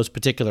in those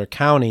particular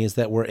counties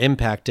that were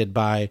impacted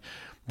by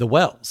the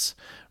wells,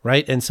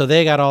 right? And so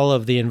they got all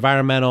of the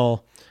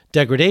environmental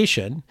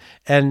degradation,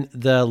 and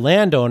the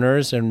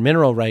landowners and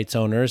mineral rights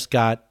owners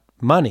got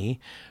money,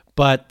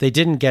 but they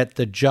didn't get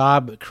the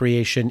job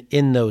creation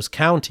in those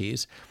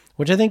counties,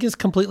 which I think is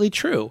completely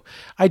true.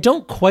 I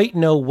don't quite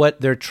know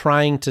what they're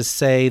trying to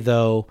say,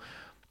 though,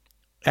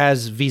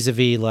 as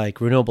vis-a-vis like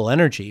renewable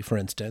energy, for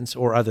instance,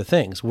 or other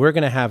things. We're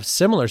going to have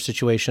similar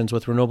situations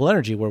with renewable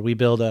energy where we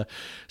build a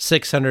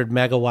 600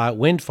 megawatt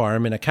wind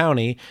farm in a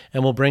county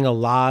and we'll bring a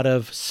lot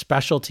of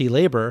specialty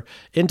labor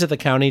into the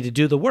county to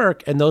do the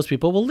work, and those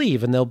people will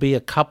leave, and there'll be a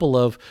couple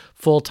of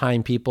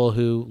full-time people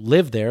who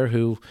live there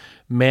who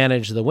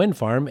manage the wind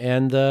farm,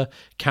 and the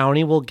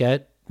county will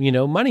get,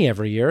 money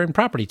every year in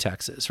property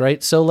taxes,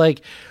 right? So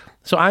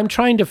I'm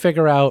trying to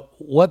figure out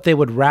what they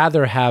would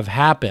rather have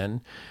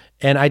happen.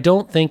 And I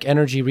don't think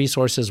energy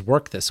resources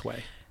work this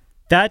way.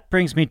 That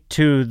brings me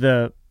to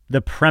the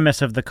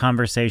premise of the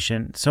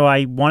conversation. So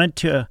I wanted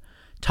to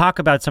talk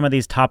about some of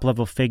these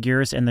top-level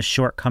figures and the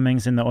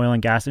shortcomings in the oil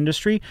and gas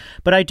industry,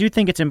 but I do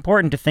think it's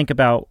important to think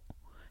about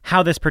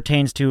how this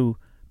pertains to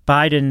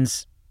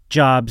Biden's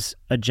jobs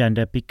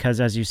agenda,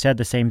 because, as you said,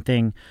 the same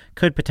thing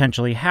could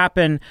potentially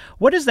happen.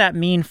 What does that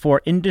mean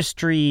for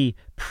industry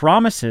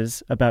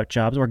promises about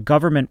jobs or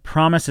government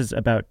promises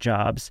about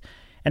jobs,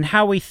 and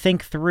how we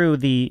think through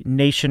the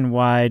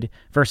nationwide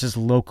versus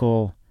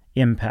local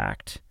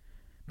impact?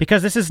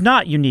 Because this is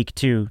not unique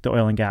to the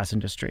oil and gas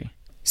industry.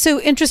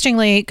 So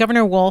interestingly,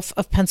 Governor Wolf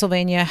of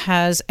Pennsylvania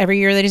has, every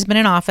year that he's been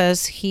in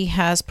office, he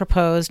has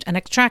proposed an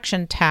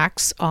extraction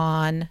tax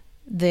on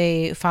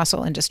the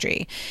fossil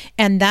industry.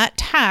 And that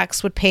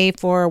tax would pay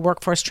for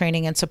workforce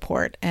training and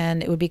support.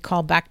 And it would be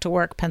called Back to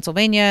Work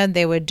Pennsylvania.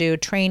 They would do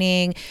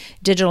training,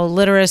 digital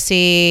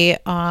literacy,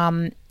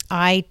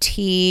 IT,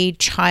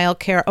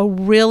 childcare, a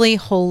really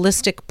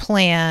holistic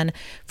plan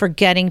for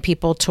getting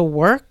people to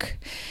work.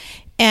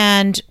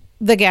 And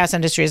the gas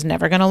industry is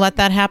never going to let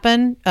that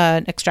happen,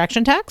 an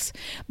extraction tax.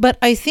 But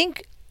I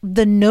think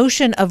the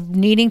notion of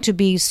needing to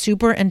be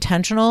super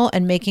intentional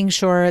and making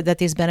sure that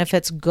these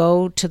benefits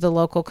go to the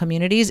local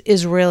communities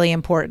is really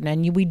important.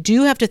 And we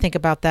do have to think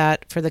about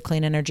that for the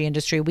clean energy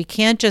industry. We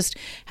can't just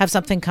have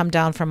something come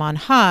down from on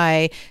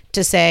high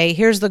to say,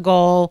 here's the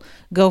goal,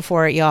 go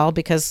for it, y'all,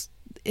 because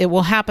it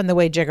will happen the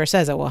way Jigar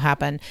says it will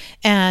happen.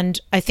 And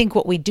I think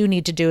what we do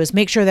need to do is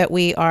make sure that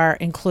we are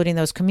including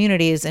those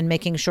communities and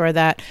making sure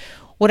that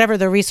whatever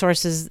the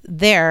resources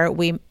there,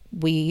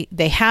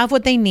 they have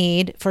what they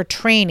need for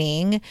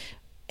training.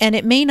 And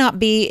it may not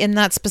be in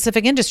that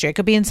specific industry. It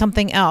could be in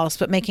something else,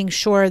 but making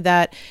sure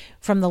that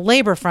from the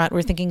labor front,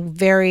 we're thinking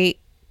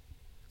very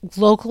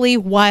locally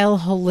while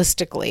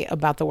holistically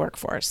about the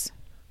workforce.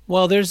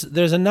 Well, there's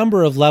a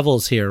number of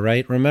levels here,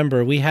 right?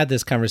 Remember, we had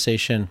this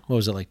conversation, what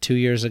was it, like 2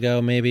 years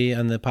ago, maybe,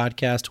 on the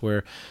podcast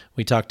where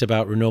we talked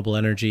about renewable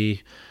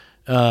energy,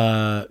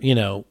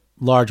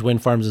 large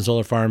wind farms and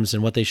solar farms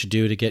and what they should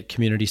do to get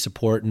community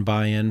support and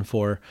buy-in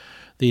for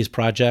these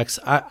projects.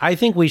 I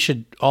think we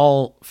should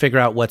all figure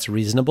out what's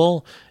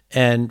reasonable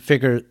and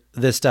figure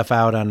this stuff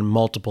out on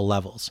multiple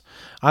levels.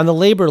 On the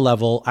labor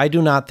level, I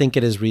do not think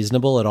it is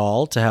reasonable at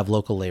all to have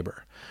local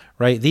labor.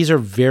 Right? These are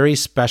very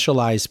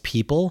specialized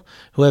people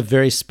who have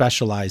very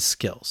specialized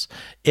skills.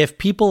 If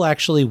people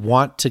actually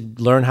want to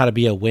learn how to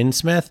be a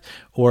windsmith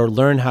or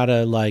learn how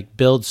to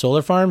build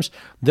solar farms,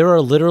 there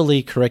are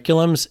literally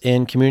curriculums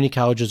in community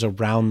colleges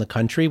around the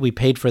country. We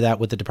paid for that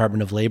with the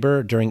Department of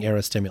Labor during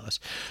ERA stimulus.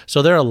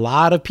 So there are a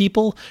lot of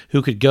people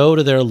who could go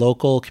to their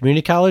local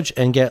community college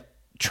and get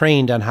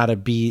trained on how to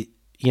be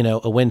a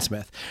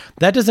windsmith.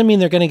 That doesn't mean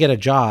they're going to get a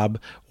job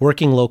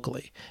working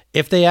locally.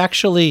 If they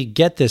actually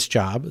get this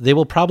job, they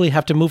will probably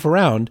have to move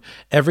around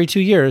every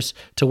 2 years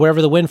to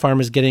wherever the wind farm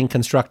is getting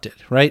constructed,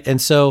 right? And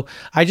so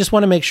I just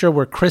want to make sure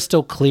we're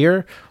crystal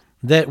clear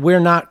that we're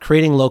not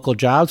creating local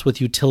jobs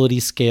with utility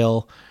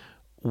scale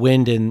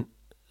wind and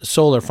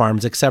solar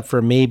farms, except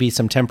for maybe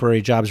some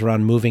temporary jobs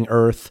around moving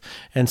earth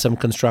and some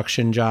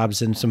construction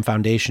jobs and some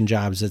foundation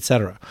jobs,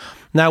 etc.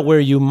 Now, where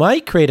you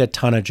might create a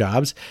ton of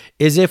jobs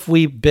is if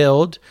we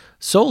build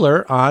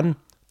solar on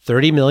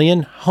 30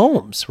 million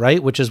homes,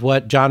 right? Which is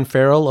what John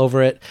Farrell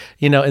over at,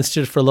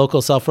 Institute for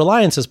Local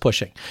Self-Reliance is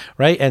pushing,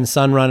 right? And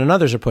Sunrun and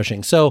others are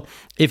pushing. So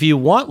if you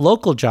want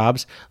local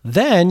jobs,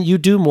 then you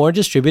do more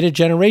distributed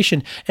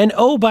generation. And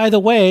oh, by the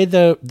way,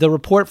 the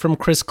report from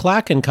Chris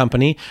Clack and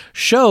company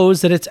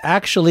shows that it's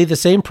actually the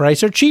same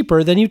price or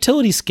cheaper than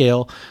utility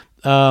scale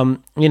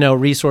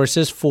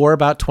resources for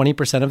about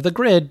 20% of the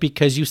grid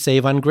because you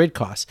save on grid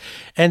costs.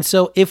 And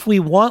so if we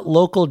want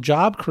local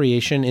job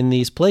creation in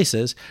these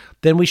places,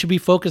 then we should be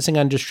focusing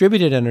on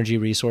distributed energy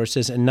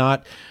resources and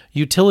not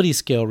utility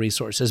scale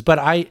resources. But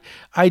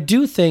I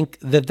do think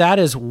that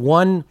is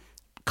one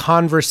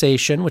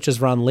conversation, which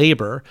is around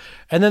labor.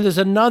 And then there's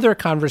another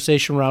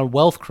conversation around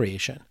wealth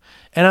creation.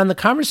 And on the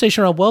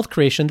conversation around wealth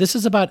creation, this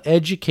is about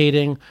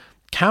educating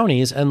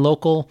counties and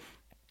local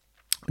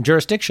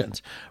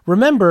jurisdictions.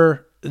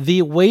 Remember,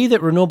 the way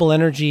that renewable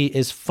energy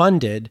is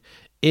funded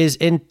is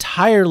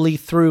entirely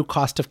through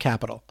cost of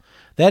capital.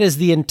 That is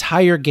the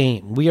entire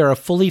game. We are a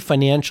fully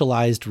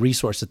financialized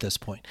resource at this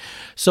point.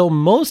 So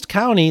most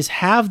counties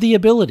have the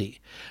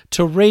ability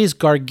to raise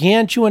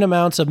gargantuan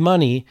amounts of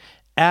money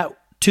at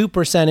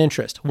 2%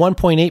 interest,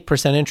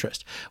 1.8%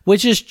 interest,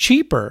 which is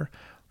cheaper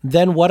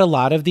than what a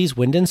lot of these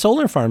wind and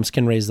solar farms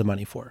can raise the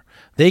money for.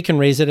 They can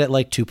raise it at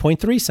like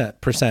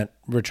 2.3%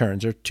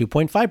 returns or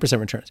 2.5%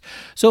 returns.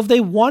 So if they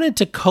wanted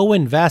to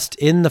co-invest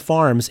in the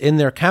farms in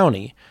their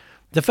county,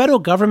 the federal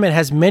government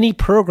has many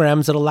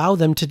programs that allow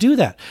them to do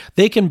that.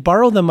 They can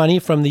borrow the money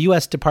from the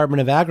U.S.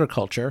 Department of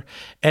Agriculture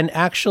and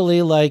actually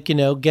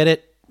get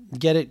it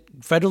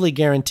federally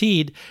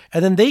guaranteed,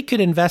 and then they could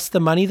invest the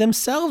money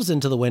themselves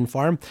into the wind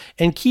farm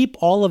and keep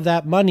all of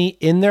that money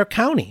in their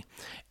county.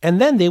 And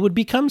then they would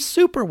become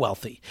super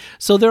wealthy.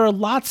 So there are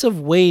lots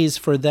of ways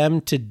for them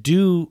to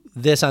do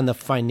this on the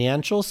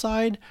financial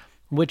side,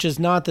 which is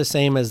not the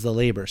same as the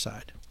labor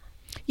side.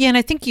 Yeah, and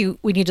I think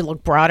we need to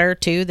look broader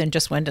too than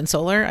just wind and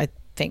solar. I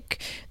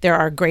think there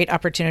are great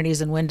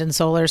opportunities in wind and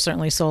solar.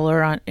 Certainly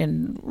solar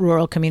in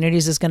rural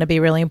communities is going to be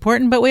really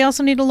important, but we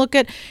also need to look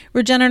at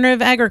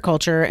regenerative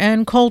agriculture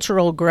and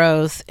cultural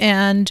growth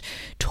and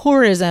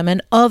tourism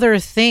and other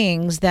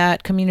things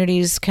that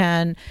communities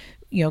can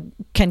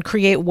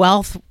create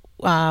wealth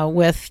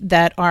with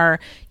that are,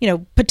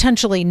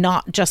 potentially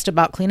not just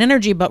about clean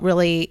energy, but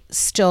really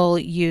still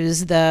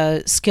use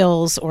the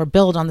skills or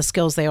build on the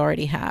skills they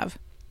already have.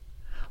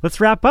 Let's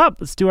wrap up.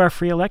 Let's do our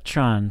free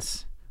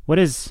electrons. What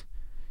is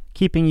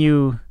keeping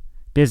you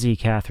busy,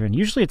 Catherine?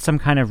 Usually it's some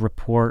kind of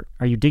report.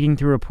 Are you digging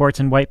through reports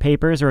and white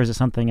papers, or is it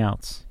something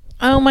else?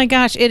 Oh my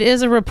gosh, it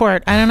is a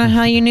report. I don't know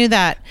how you knew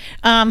that.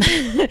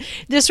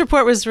 This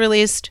report was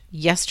released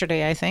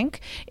yesterday, I think.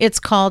 It's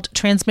called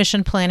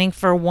Transmission Planning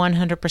for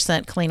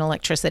 100% Clean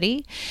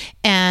Electricity.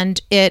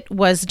 And it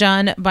was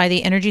done by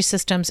the Energy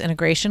Systems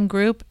Integration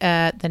Group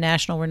at the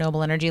National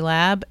Renewable Energy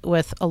Lab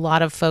with a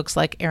lot of folks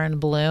like Aaron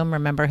Bloom,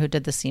 remember, who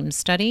did the SEAMS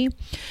study,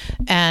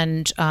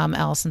 and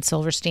Allison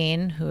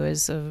Silverstein, who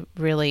is a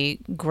really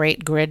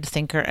great grid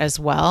thinker as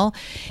well.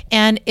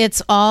 And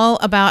it's all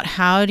about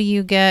how do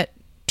you get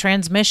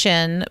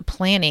transmission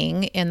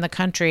planning in the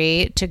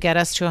country to get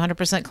us to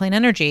 100% clean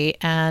energy.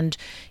 And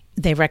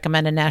they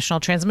recommend a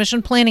national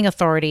transmission planning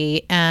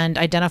authority and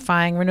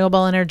identifying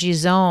renewable energy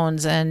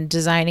zones and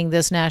designing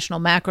this national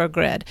macro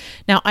grid.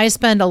 Now, I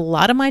spend a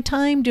lot of my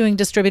time doing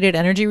distributed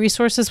energy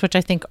resources, which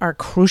I think are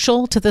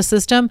crucial to the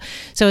system.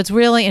 So it's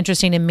really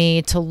interesting to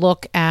me to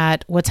look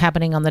at what's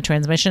happening on the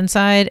transmission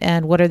side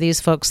and what are these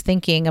folks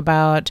thinking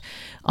about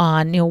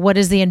on, what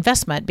is the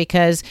investment?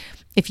 Because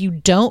if you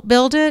don't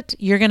build it,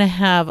 you're going to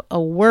have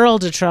a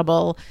world of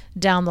trouble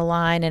down the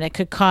line, and it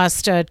could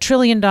cost $1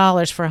 trillion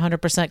for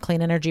 100% clean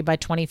energy by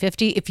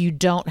 2050 if you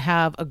don't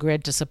have a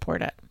grid to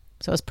support it.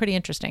 So it's pretty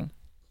interesting.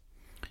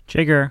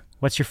 Jigar,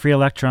 what's your free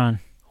electron?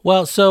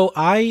 Well, so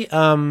I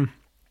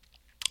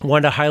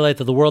wanted to highlight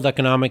that the World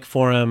Economic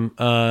Forum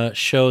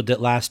showed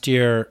that last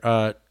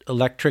year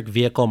electric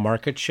vehicle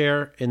market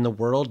share in the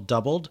world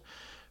doubled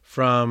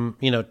from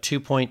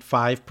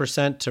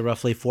 2.5% to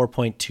roughly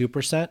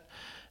 4.2%.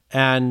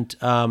 And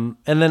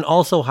then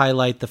also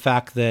highlight the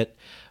fact that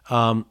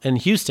in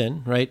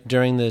Houston, right,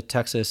 during the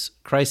Texas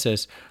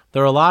crisis,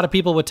 there were a lot of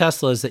people with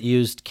Teslas that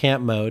used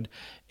camp mode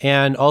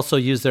and also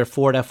used their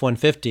Ford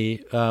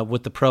F-150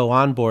 with the Pro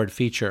Onboard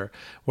feature,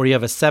 where you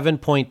have a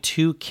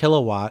 7.2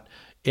 kilowatt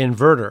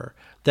inverter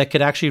that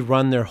could actually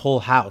run their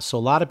whole house. So a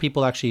lot of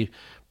people actually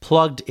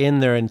plugged in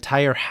their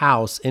entire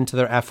house into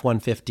their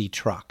F-150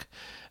 truck.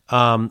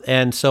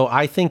 And so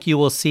I think you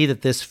will see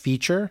that this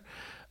feature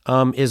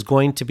is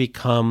going to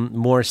become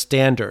more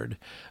standard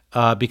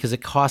because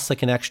it costs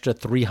like an extra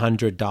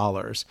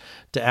 $300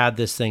 to add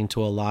this thing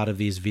to a lot of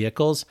these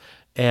vehicles.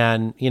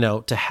 And,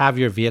 to have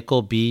your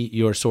vehicle be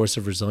your source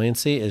of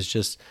resiliency is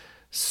just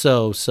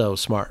so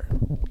smart.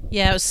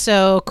 Yeah, it was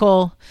so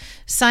cool.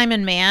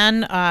 Simon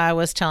Mann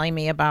was telling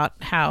me about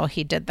how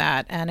he did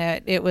that. And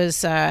it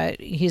was,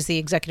 he's the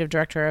executive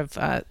director of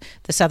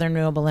the Southern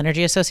Renewable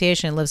Energy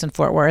Association, lives in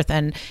Fort Worth.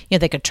 And,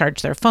 they could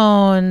charge their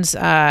phones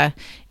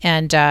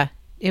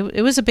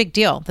It was a big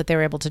deal that they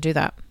were able to do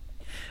that.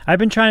 I've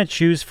been trying to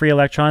choose free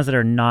electrons that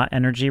are not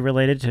energy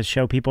related to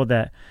show people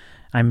that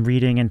I'm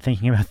reading and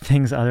thinking about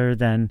things other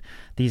than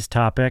these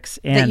topics.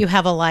 And that you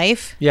have a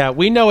life? Yeah,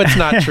 we know it's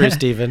not true,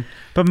 Stephen.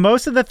 But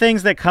most of the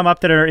things that come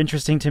up that are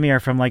interesting to me are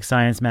from like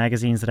science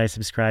magazines that I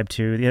subscribe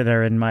to that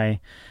are in my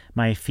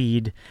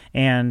feed.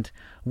 And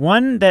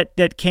one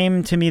that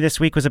came to me this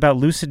week was about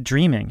lucid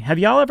dreaming. Have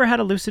y'all ever had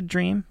a lucid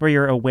dream where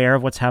you're aware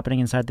of what's happening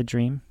inside the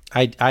dream?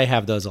 I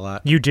have those a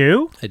lot. You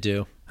do? I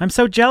do. I'm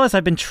so jealous.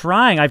 I've been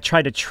trying. I've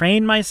tried to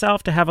train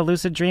myself to have a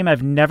lucid dream.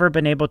 I've never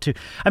been able to.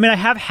 I mean, I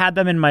have had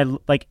them in my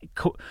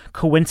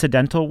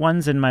coincidental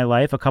ones in my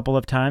life a couple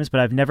of times, but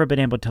I've never been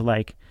able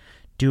to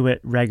do it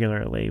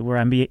regularly where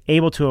I'm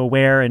able to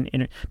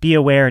be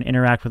aware and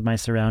interact with my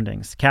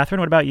surroundings.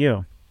 Catherine, what about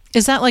you?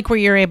 Is that where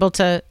you're able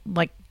to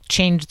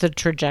change the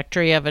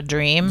trajectory of a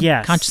dream?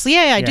 Yes. Consciously?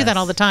 Yeah, I do that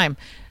all the time.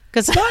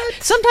 Because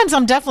sometimes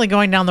I'm definitely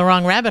going down the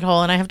wrong rabbit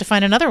hole and I have to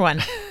find another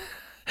one.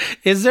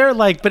 Is there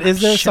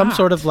some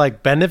sort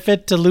of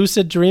benefit to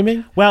lucid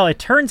dreaming? Well, it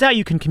turns out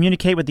you can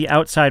communicate with the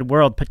outside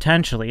world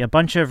potentially. A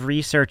bunch of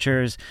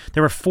researchers,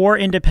 there were 4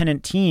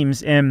 independent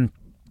teams in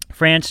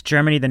France,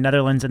 Germany, the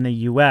Netherlands, and the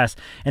US,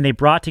 and they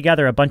brought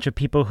together a bunch of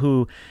people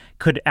who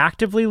could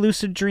actively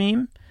lucid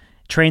dream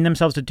train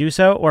themselves to do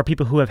so, or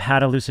people who have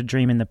had a lucid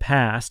dream in the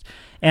past.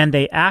 And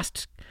they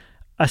asked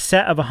a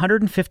set of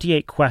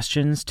 158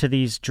 questions to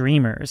these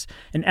dreamers.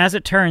 And as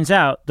it turns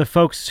out, the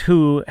folks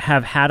who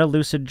have had a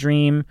lucid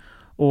dream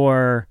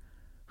or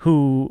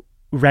who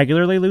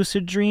regularly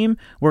lucid dream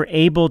were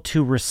able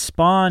to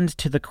respond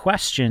to the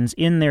questions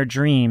in their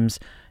dreams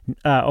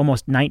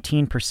almost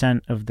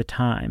 19% of the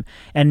time.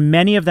 And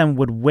many of them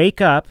would wake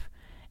up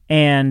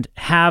and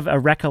have a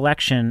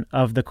recollection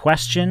of the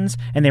questions,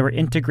 and they were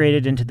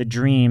integrated into the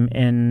dream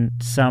in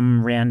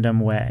some random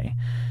way.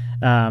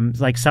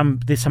 Like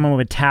someone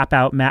would tap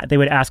out math. They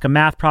would ask a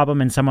math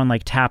problem, and someone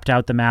like tapped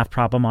out the math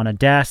problem on a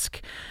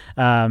desk.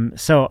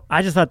 So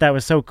I just thought that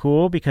was so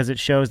cool because it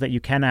shows that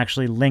you can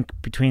actually link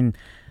between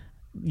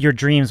your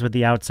dreams with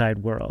the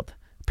outside world,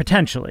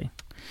 potentially.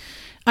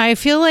 I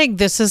feel like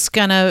this is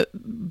going to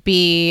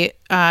be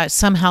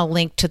somehow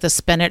linked to the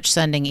spinach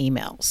sending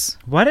emails.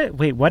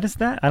 Wait, what is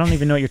that? I don't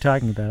even know what you're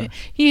talking about.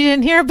 You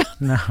didn't hear about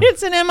No.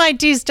 It's an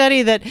MIT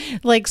study that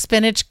like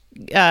spinach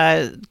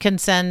can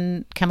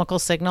send chemical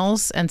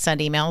signals and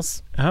send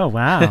emails. Oh,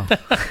 wow.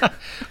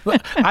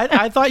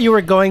 I thought you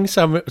were going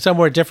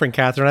somewhere different,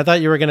 Catherine. I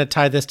thought you were going to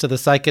tie this to the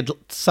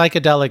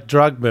psychedelic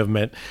drug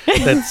movement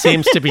that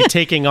seems to be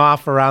taking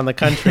off around the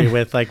country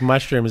with like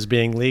mushrooms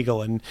being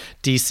legal in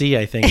DC,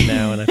 I think,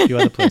 now, and a few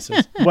other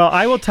places. Well,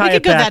 I will tie We it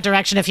could go back. that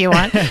direction if you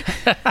want.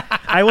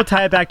 I will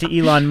tie it back to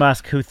Elon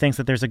Musk, who thinks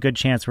that there's a good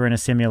chance we're in a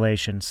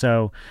simulation.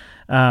 So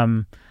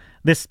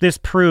this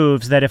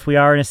proves that if we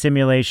are in a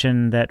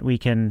simulation, that we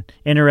can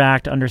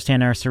interact,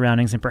 understand our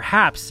surroundings, and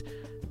perhaps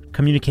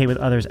communicate with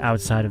others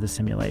outside of the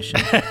simulation.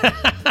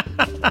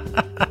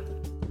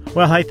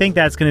 Well, I think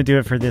that's going to do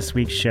it for this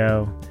week's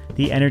show.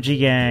 The Energy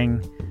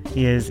Gang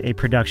is a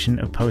production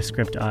of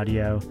Postscript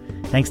Audio.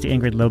 Thanks to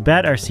Ingrid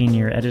Lobet, our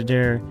senior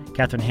editor.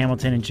 Catherine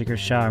Hamilton and Jigar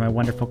Shah are my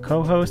wonderful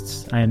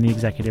co-hosts. I am the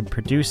executive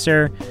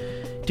producer.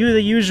 Do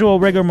the usual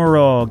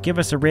rigmarole. Give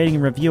us a rating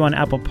and review on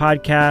Apple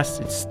Podcasts.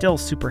 It's still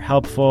super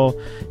helpful.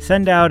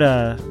 Send out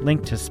a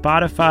link to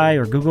Spotify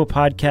or Google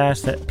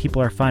Podcasts. That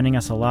people are finding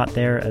us a lot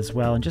there as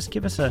well. And just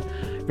give us a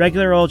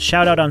regular old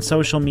shout out on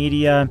social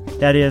media.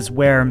 That is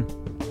where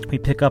we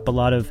pick up a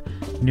lot of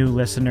new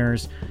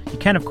listeners. You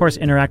can, of course,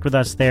 interact with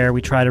us there.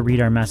 We try to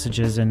read our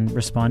messages and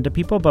respond to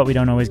people, but we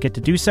don't always get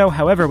to do so.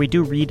 However, we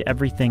do read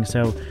everything,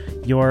 so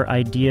your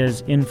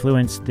ideas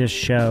influence this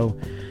show.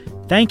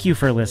 Thank you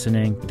for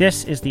listening.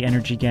 This is The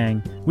Energy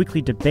Gang,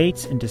 weekly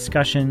debates and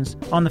discussions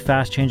on the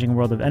fast-changing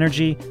world of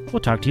energy. We'll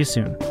talk to you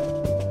soon.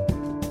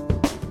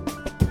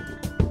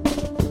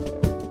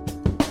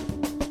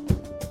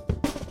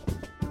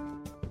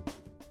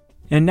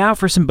 And now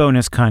for some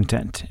bonus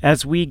content.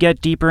 As we get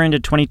deeper into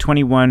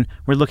 2021,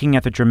 we're looking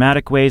at the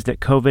dramatic ways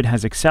that COVID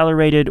has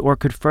accelerated or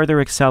could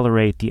further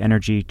accelerate the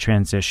energy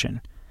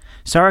transition.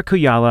 Sarah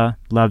Kuyala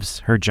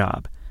loves her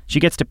job. She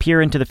gets to peer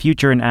into the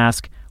future and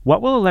ask,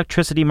 what will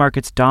electricity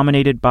markets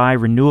dominated by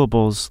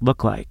renewables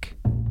look like?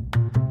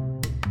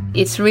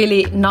 It's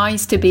really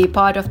nice to be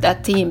part of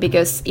that team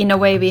because in a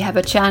way we have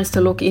a chance to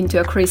look into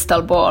a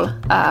crystal ball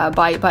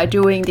by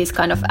doing this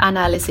kind of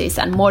analysis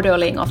and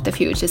modeling of the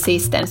future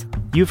systems.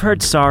 You've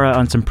heard Sarah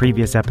on some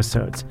previous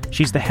episodes.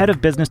 She's the head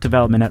of business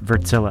development at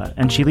Wärtsilä,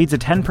 and she leads a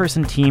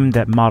 10-person team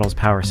that models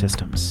power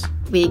systems.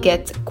 We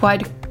get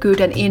quite good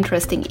and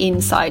interesting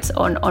insights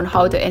on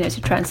how the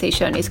energy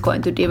transition is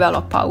going to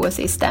develop power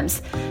systems,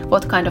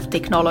 what kind of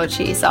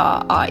technologies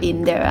are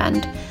in there,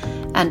 and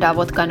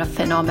what kind of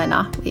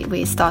phenomena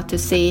we start to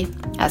see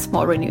as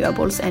more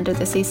renewables enter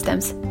the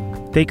systems.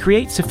 They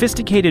create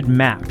sophisticated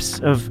maps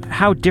of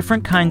how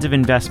different kinds of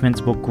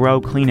investments will grow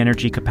clean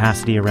energy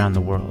capacity around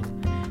the world.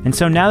 And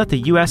so now that the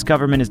U.S.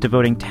 government is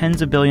devoting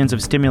tens of billions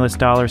of stimulus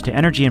dollars to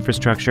energy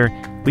infrastructure,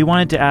 we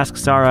wanted to ask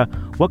Sarah,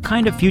 what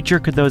kind of future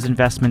could those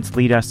investments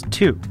lead us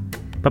to?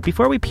 But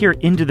before we peer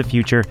into the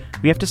future,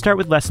 we have to start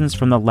with lessons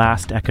from the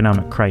last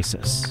economic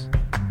crisis.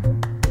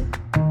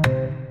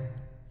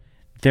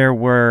 There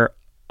were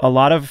a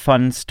lot of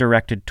funds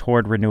directed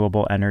toward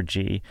renewable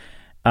energy.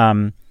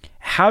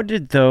 How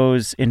did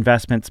those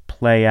investments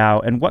play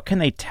out, and what can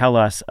they tell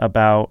us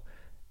about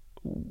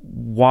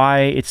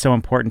why it's so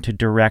important to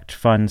direct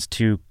funds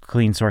to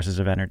clean sources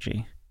of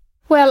energy?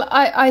 Well,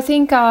 I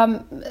think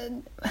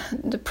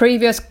the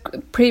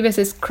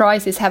previous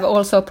crises have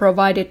also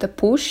provided the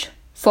push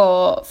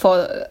for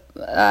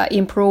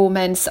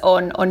improvements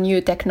on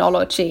new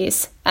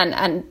technologies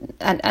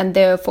and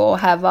therefore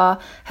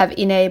have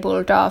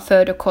enabled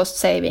further cost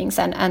savings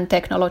and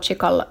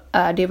technological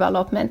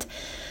development.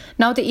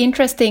 Now, the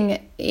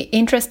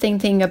interesting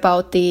thing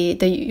about the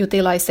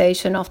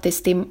utilization of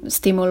this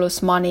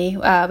stimulus money,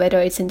 whether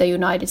it's in the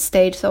United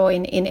States or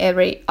in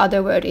every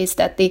other world, is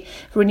that the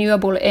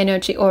renewable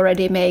energy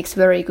already makes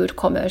very good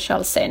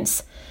commercial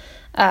sense.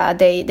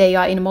 They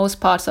are in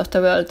most parts of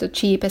the world the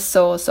cheapest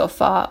source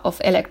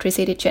of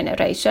electricity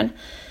generation,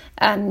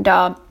 and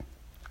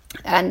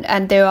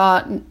there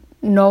are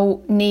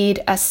no need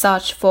as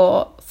such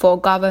for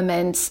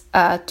governments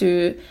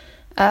to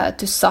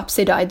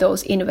subsidize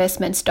those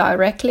investments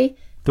directly.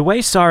 The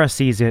way Sara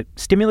sees it,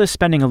 stimulus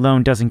spending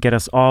alone doesn't get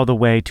us all the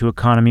way to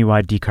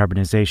economy-wide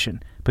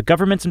decarbonization, but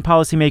governments and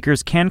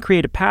policymakers can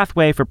create a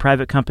pathway for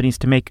private companies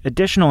to make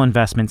additional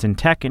investments in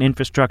tech and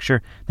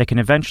infrastructure that can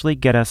eventually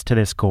get us to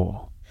this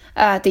goal.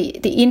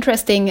 The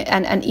interesting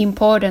and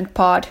important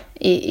part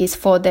is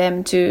for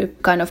them to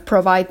kind of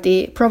provide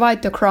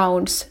the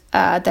grounds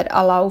that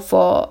allow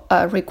for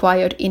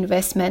required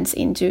investments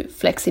into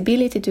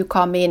flexibility to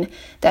come in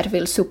that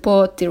will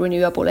support the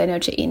renewable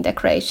energy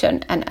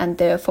integration and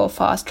therefore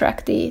fast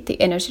track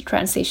the energy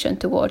transition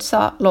towards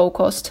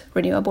low-cost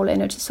renewable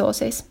energy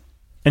sources.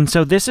 And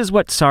so this is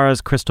what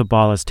Sara's crystal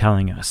ball is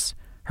telling us.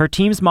 Her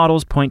team's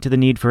models point to the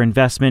need for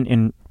investment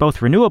in both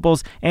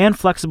renewables and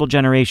flexible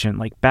generation,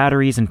 like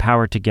batteries and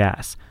power to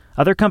gas.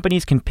 Other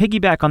companies can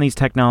piggyback on these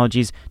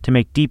technologies to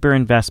make deeper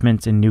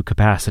investments in new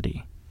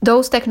capacity.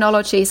 Those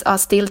technologies are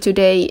still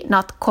today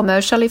not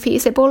commercially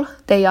feasible.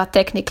 They are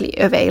technically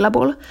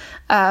available,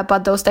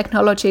 but those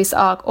technologies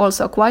are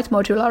also quite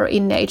modular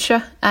in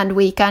nature, and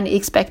we can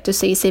expect to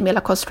see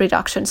similar cost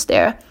reductions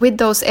there. With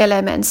those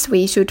elements,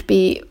 we should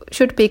be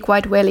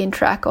quite well in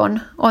track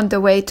on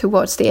the way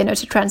towards the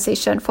energy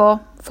transition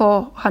for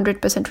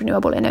 100%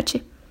 renewable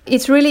energy.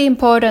 It's really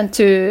important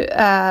to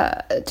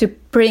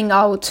bring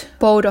out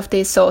both of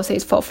these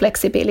sources for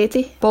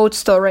flexibility, both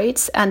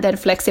storage and then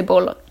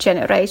flexible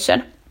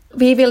generation.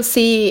 We will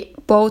see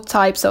both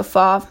types of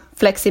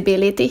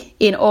flexibility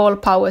in all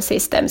power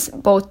systems,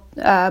 both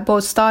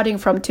starting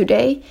from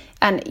today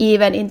and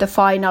even in the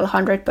final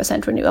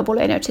 100% renewable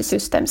energy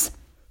systems.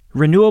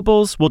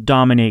 Renewables will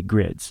dominate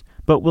grids,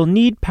 but we'll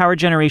need power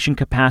generation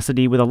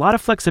capacity with a lot of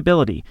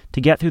flexibility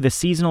to get through the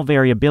seasonal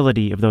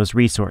variability of those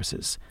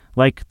resources,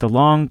 like the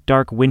long,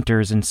 dark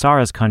winters in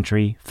Sara's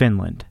country,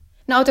 Finland.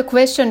 Now the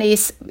question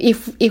is,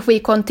 if we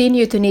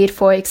continue to need,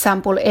 for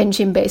example,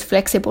 engine-based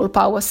flexible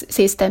power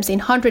systems in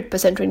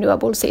 100%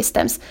 renewable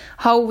systems,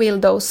 how will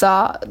those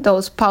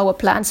power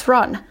plants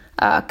run?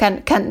 How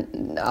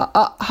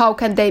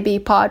can they be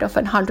part of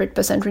a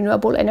 100%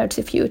 renewable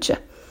energy future?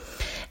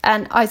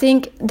 And I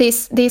think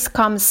this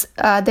comes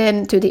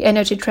then to the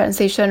energy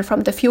transition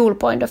from the fuel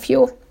point of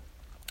view.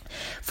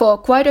 For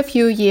quite a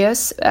few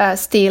years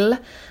still,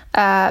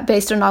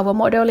 based on our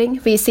modeling,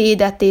 we see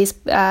that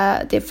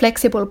the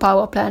flexible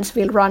power plants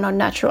will run on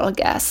natural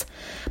gas.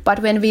 But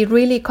when we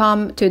really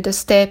come to the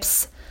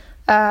steps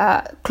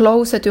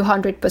closer to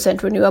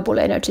 100% renewable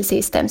energy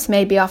systems,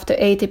 maybe after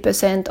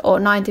 80% or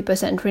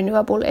 90%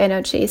 renewable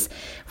energies,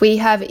 we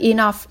have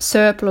enough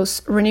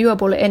surplus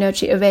renewable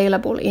energy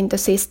available in the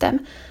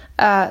system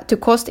to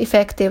cost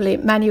effectively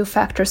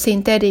manufacture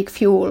synthetic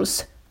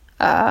fuels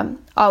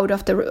out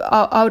of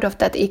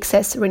that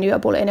excess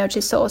renewable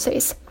energy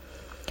sources.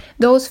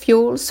 Those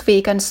fuels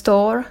we can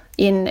store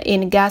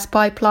in gas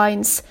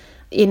pipelines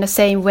in the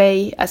same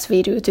way as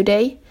we do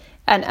today,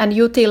 and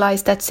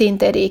utilize that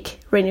synthetic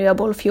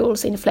renewable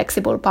fuels in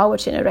flexible power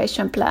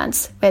generation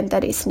plants when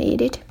that is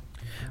needed.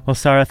 Well,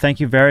 Sara, thank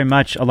you very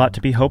much. A lot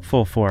to be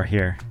hopeful for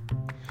here.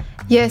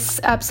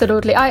 Yes,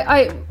 absolutely.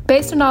 I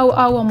based on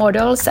our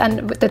models,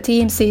 and the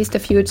team sees the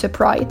future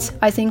bright.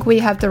 I think we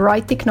have the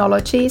right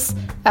technologies.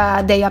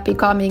 They are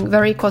becoming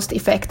very cost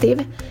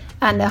effective,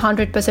 and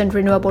 100%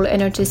 renewable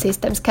energy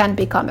systems can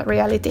become a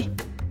reality.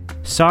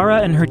 Sara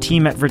and her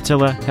team at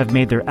Wärtsilä have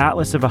made their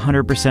Atlas of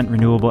 100%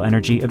 renewable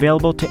energy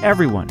available to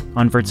everyone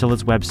on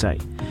Wärtsilä's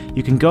website.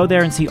 You can go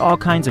there and see all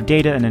kinds of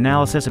data and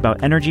analysis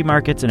about energy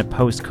markets in a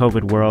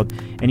post-COVID world,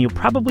 and you'll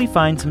probably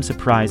find some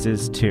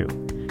surprises too.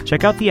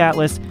 Check out the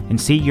Atlas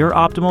and see your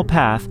optimal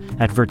path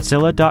at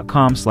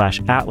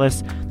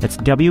wärtsilä.com/atlas. That's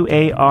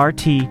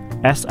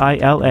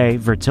WARTSILA,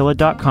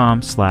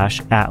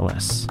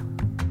 wärtsilä.com/atlas.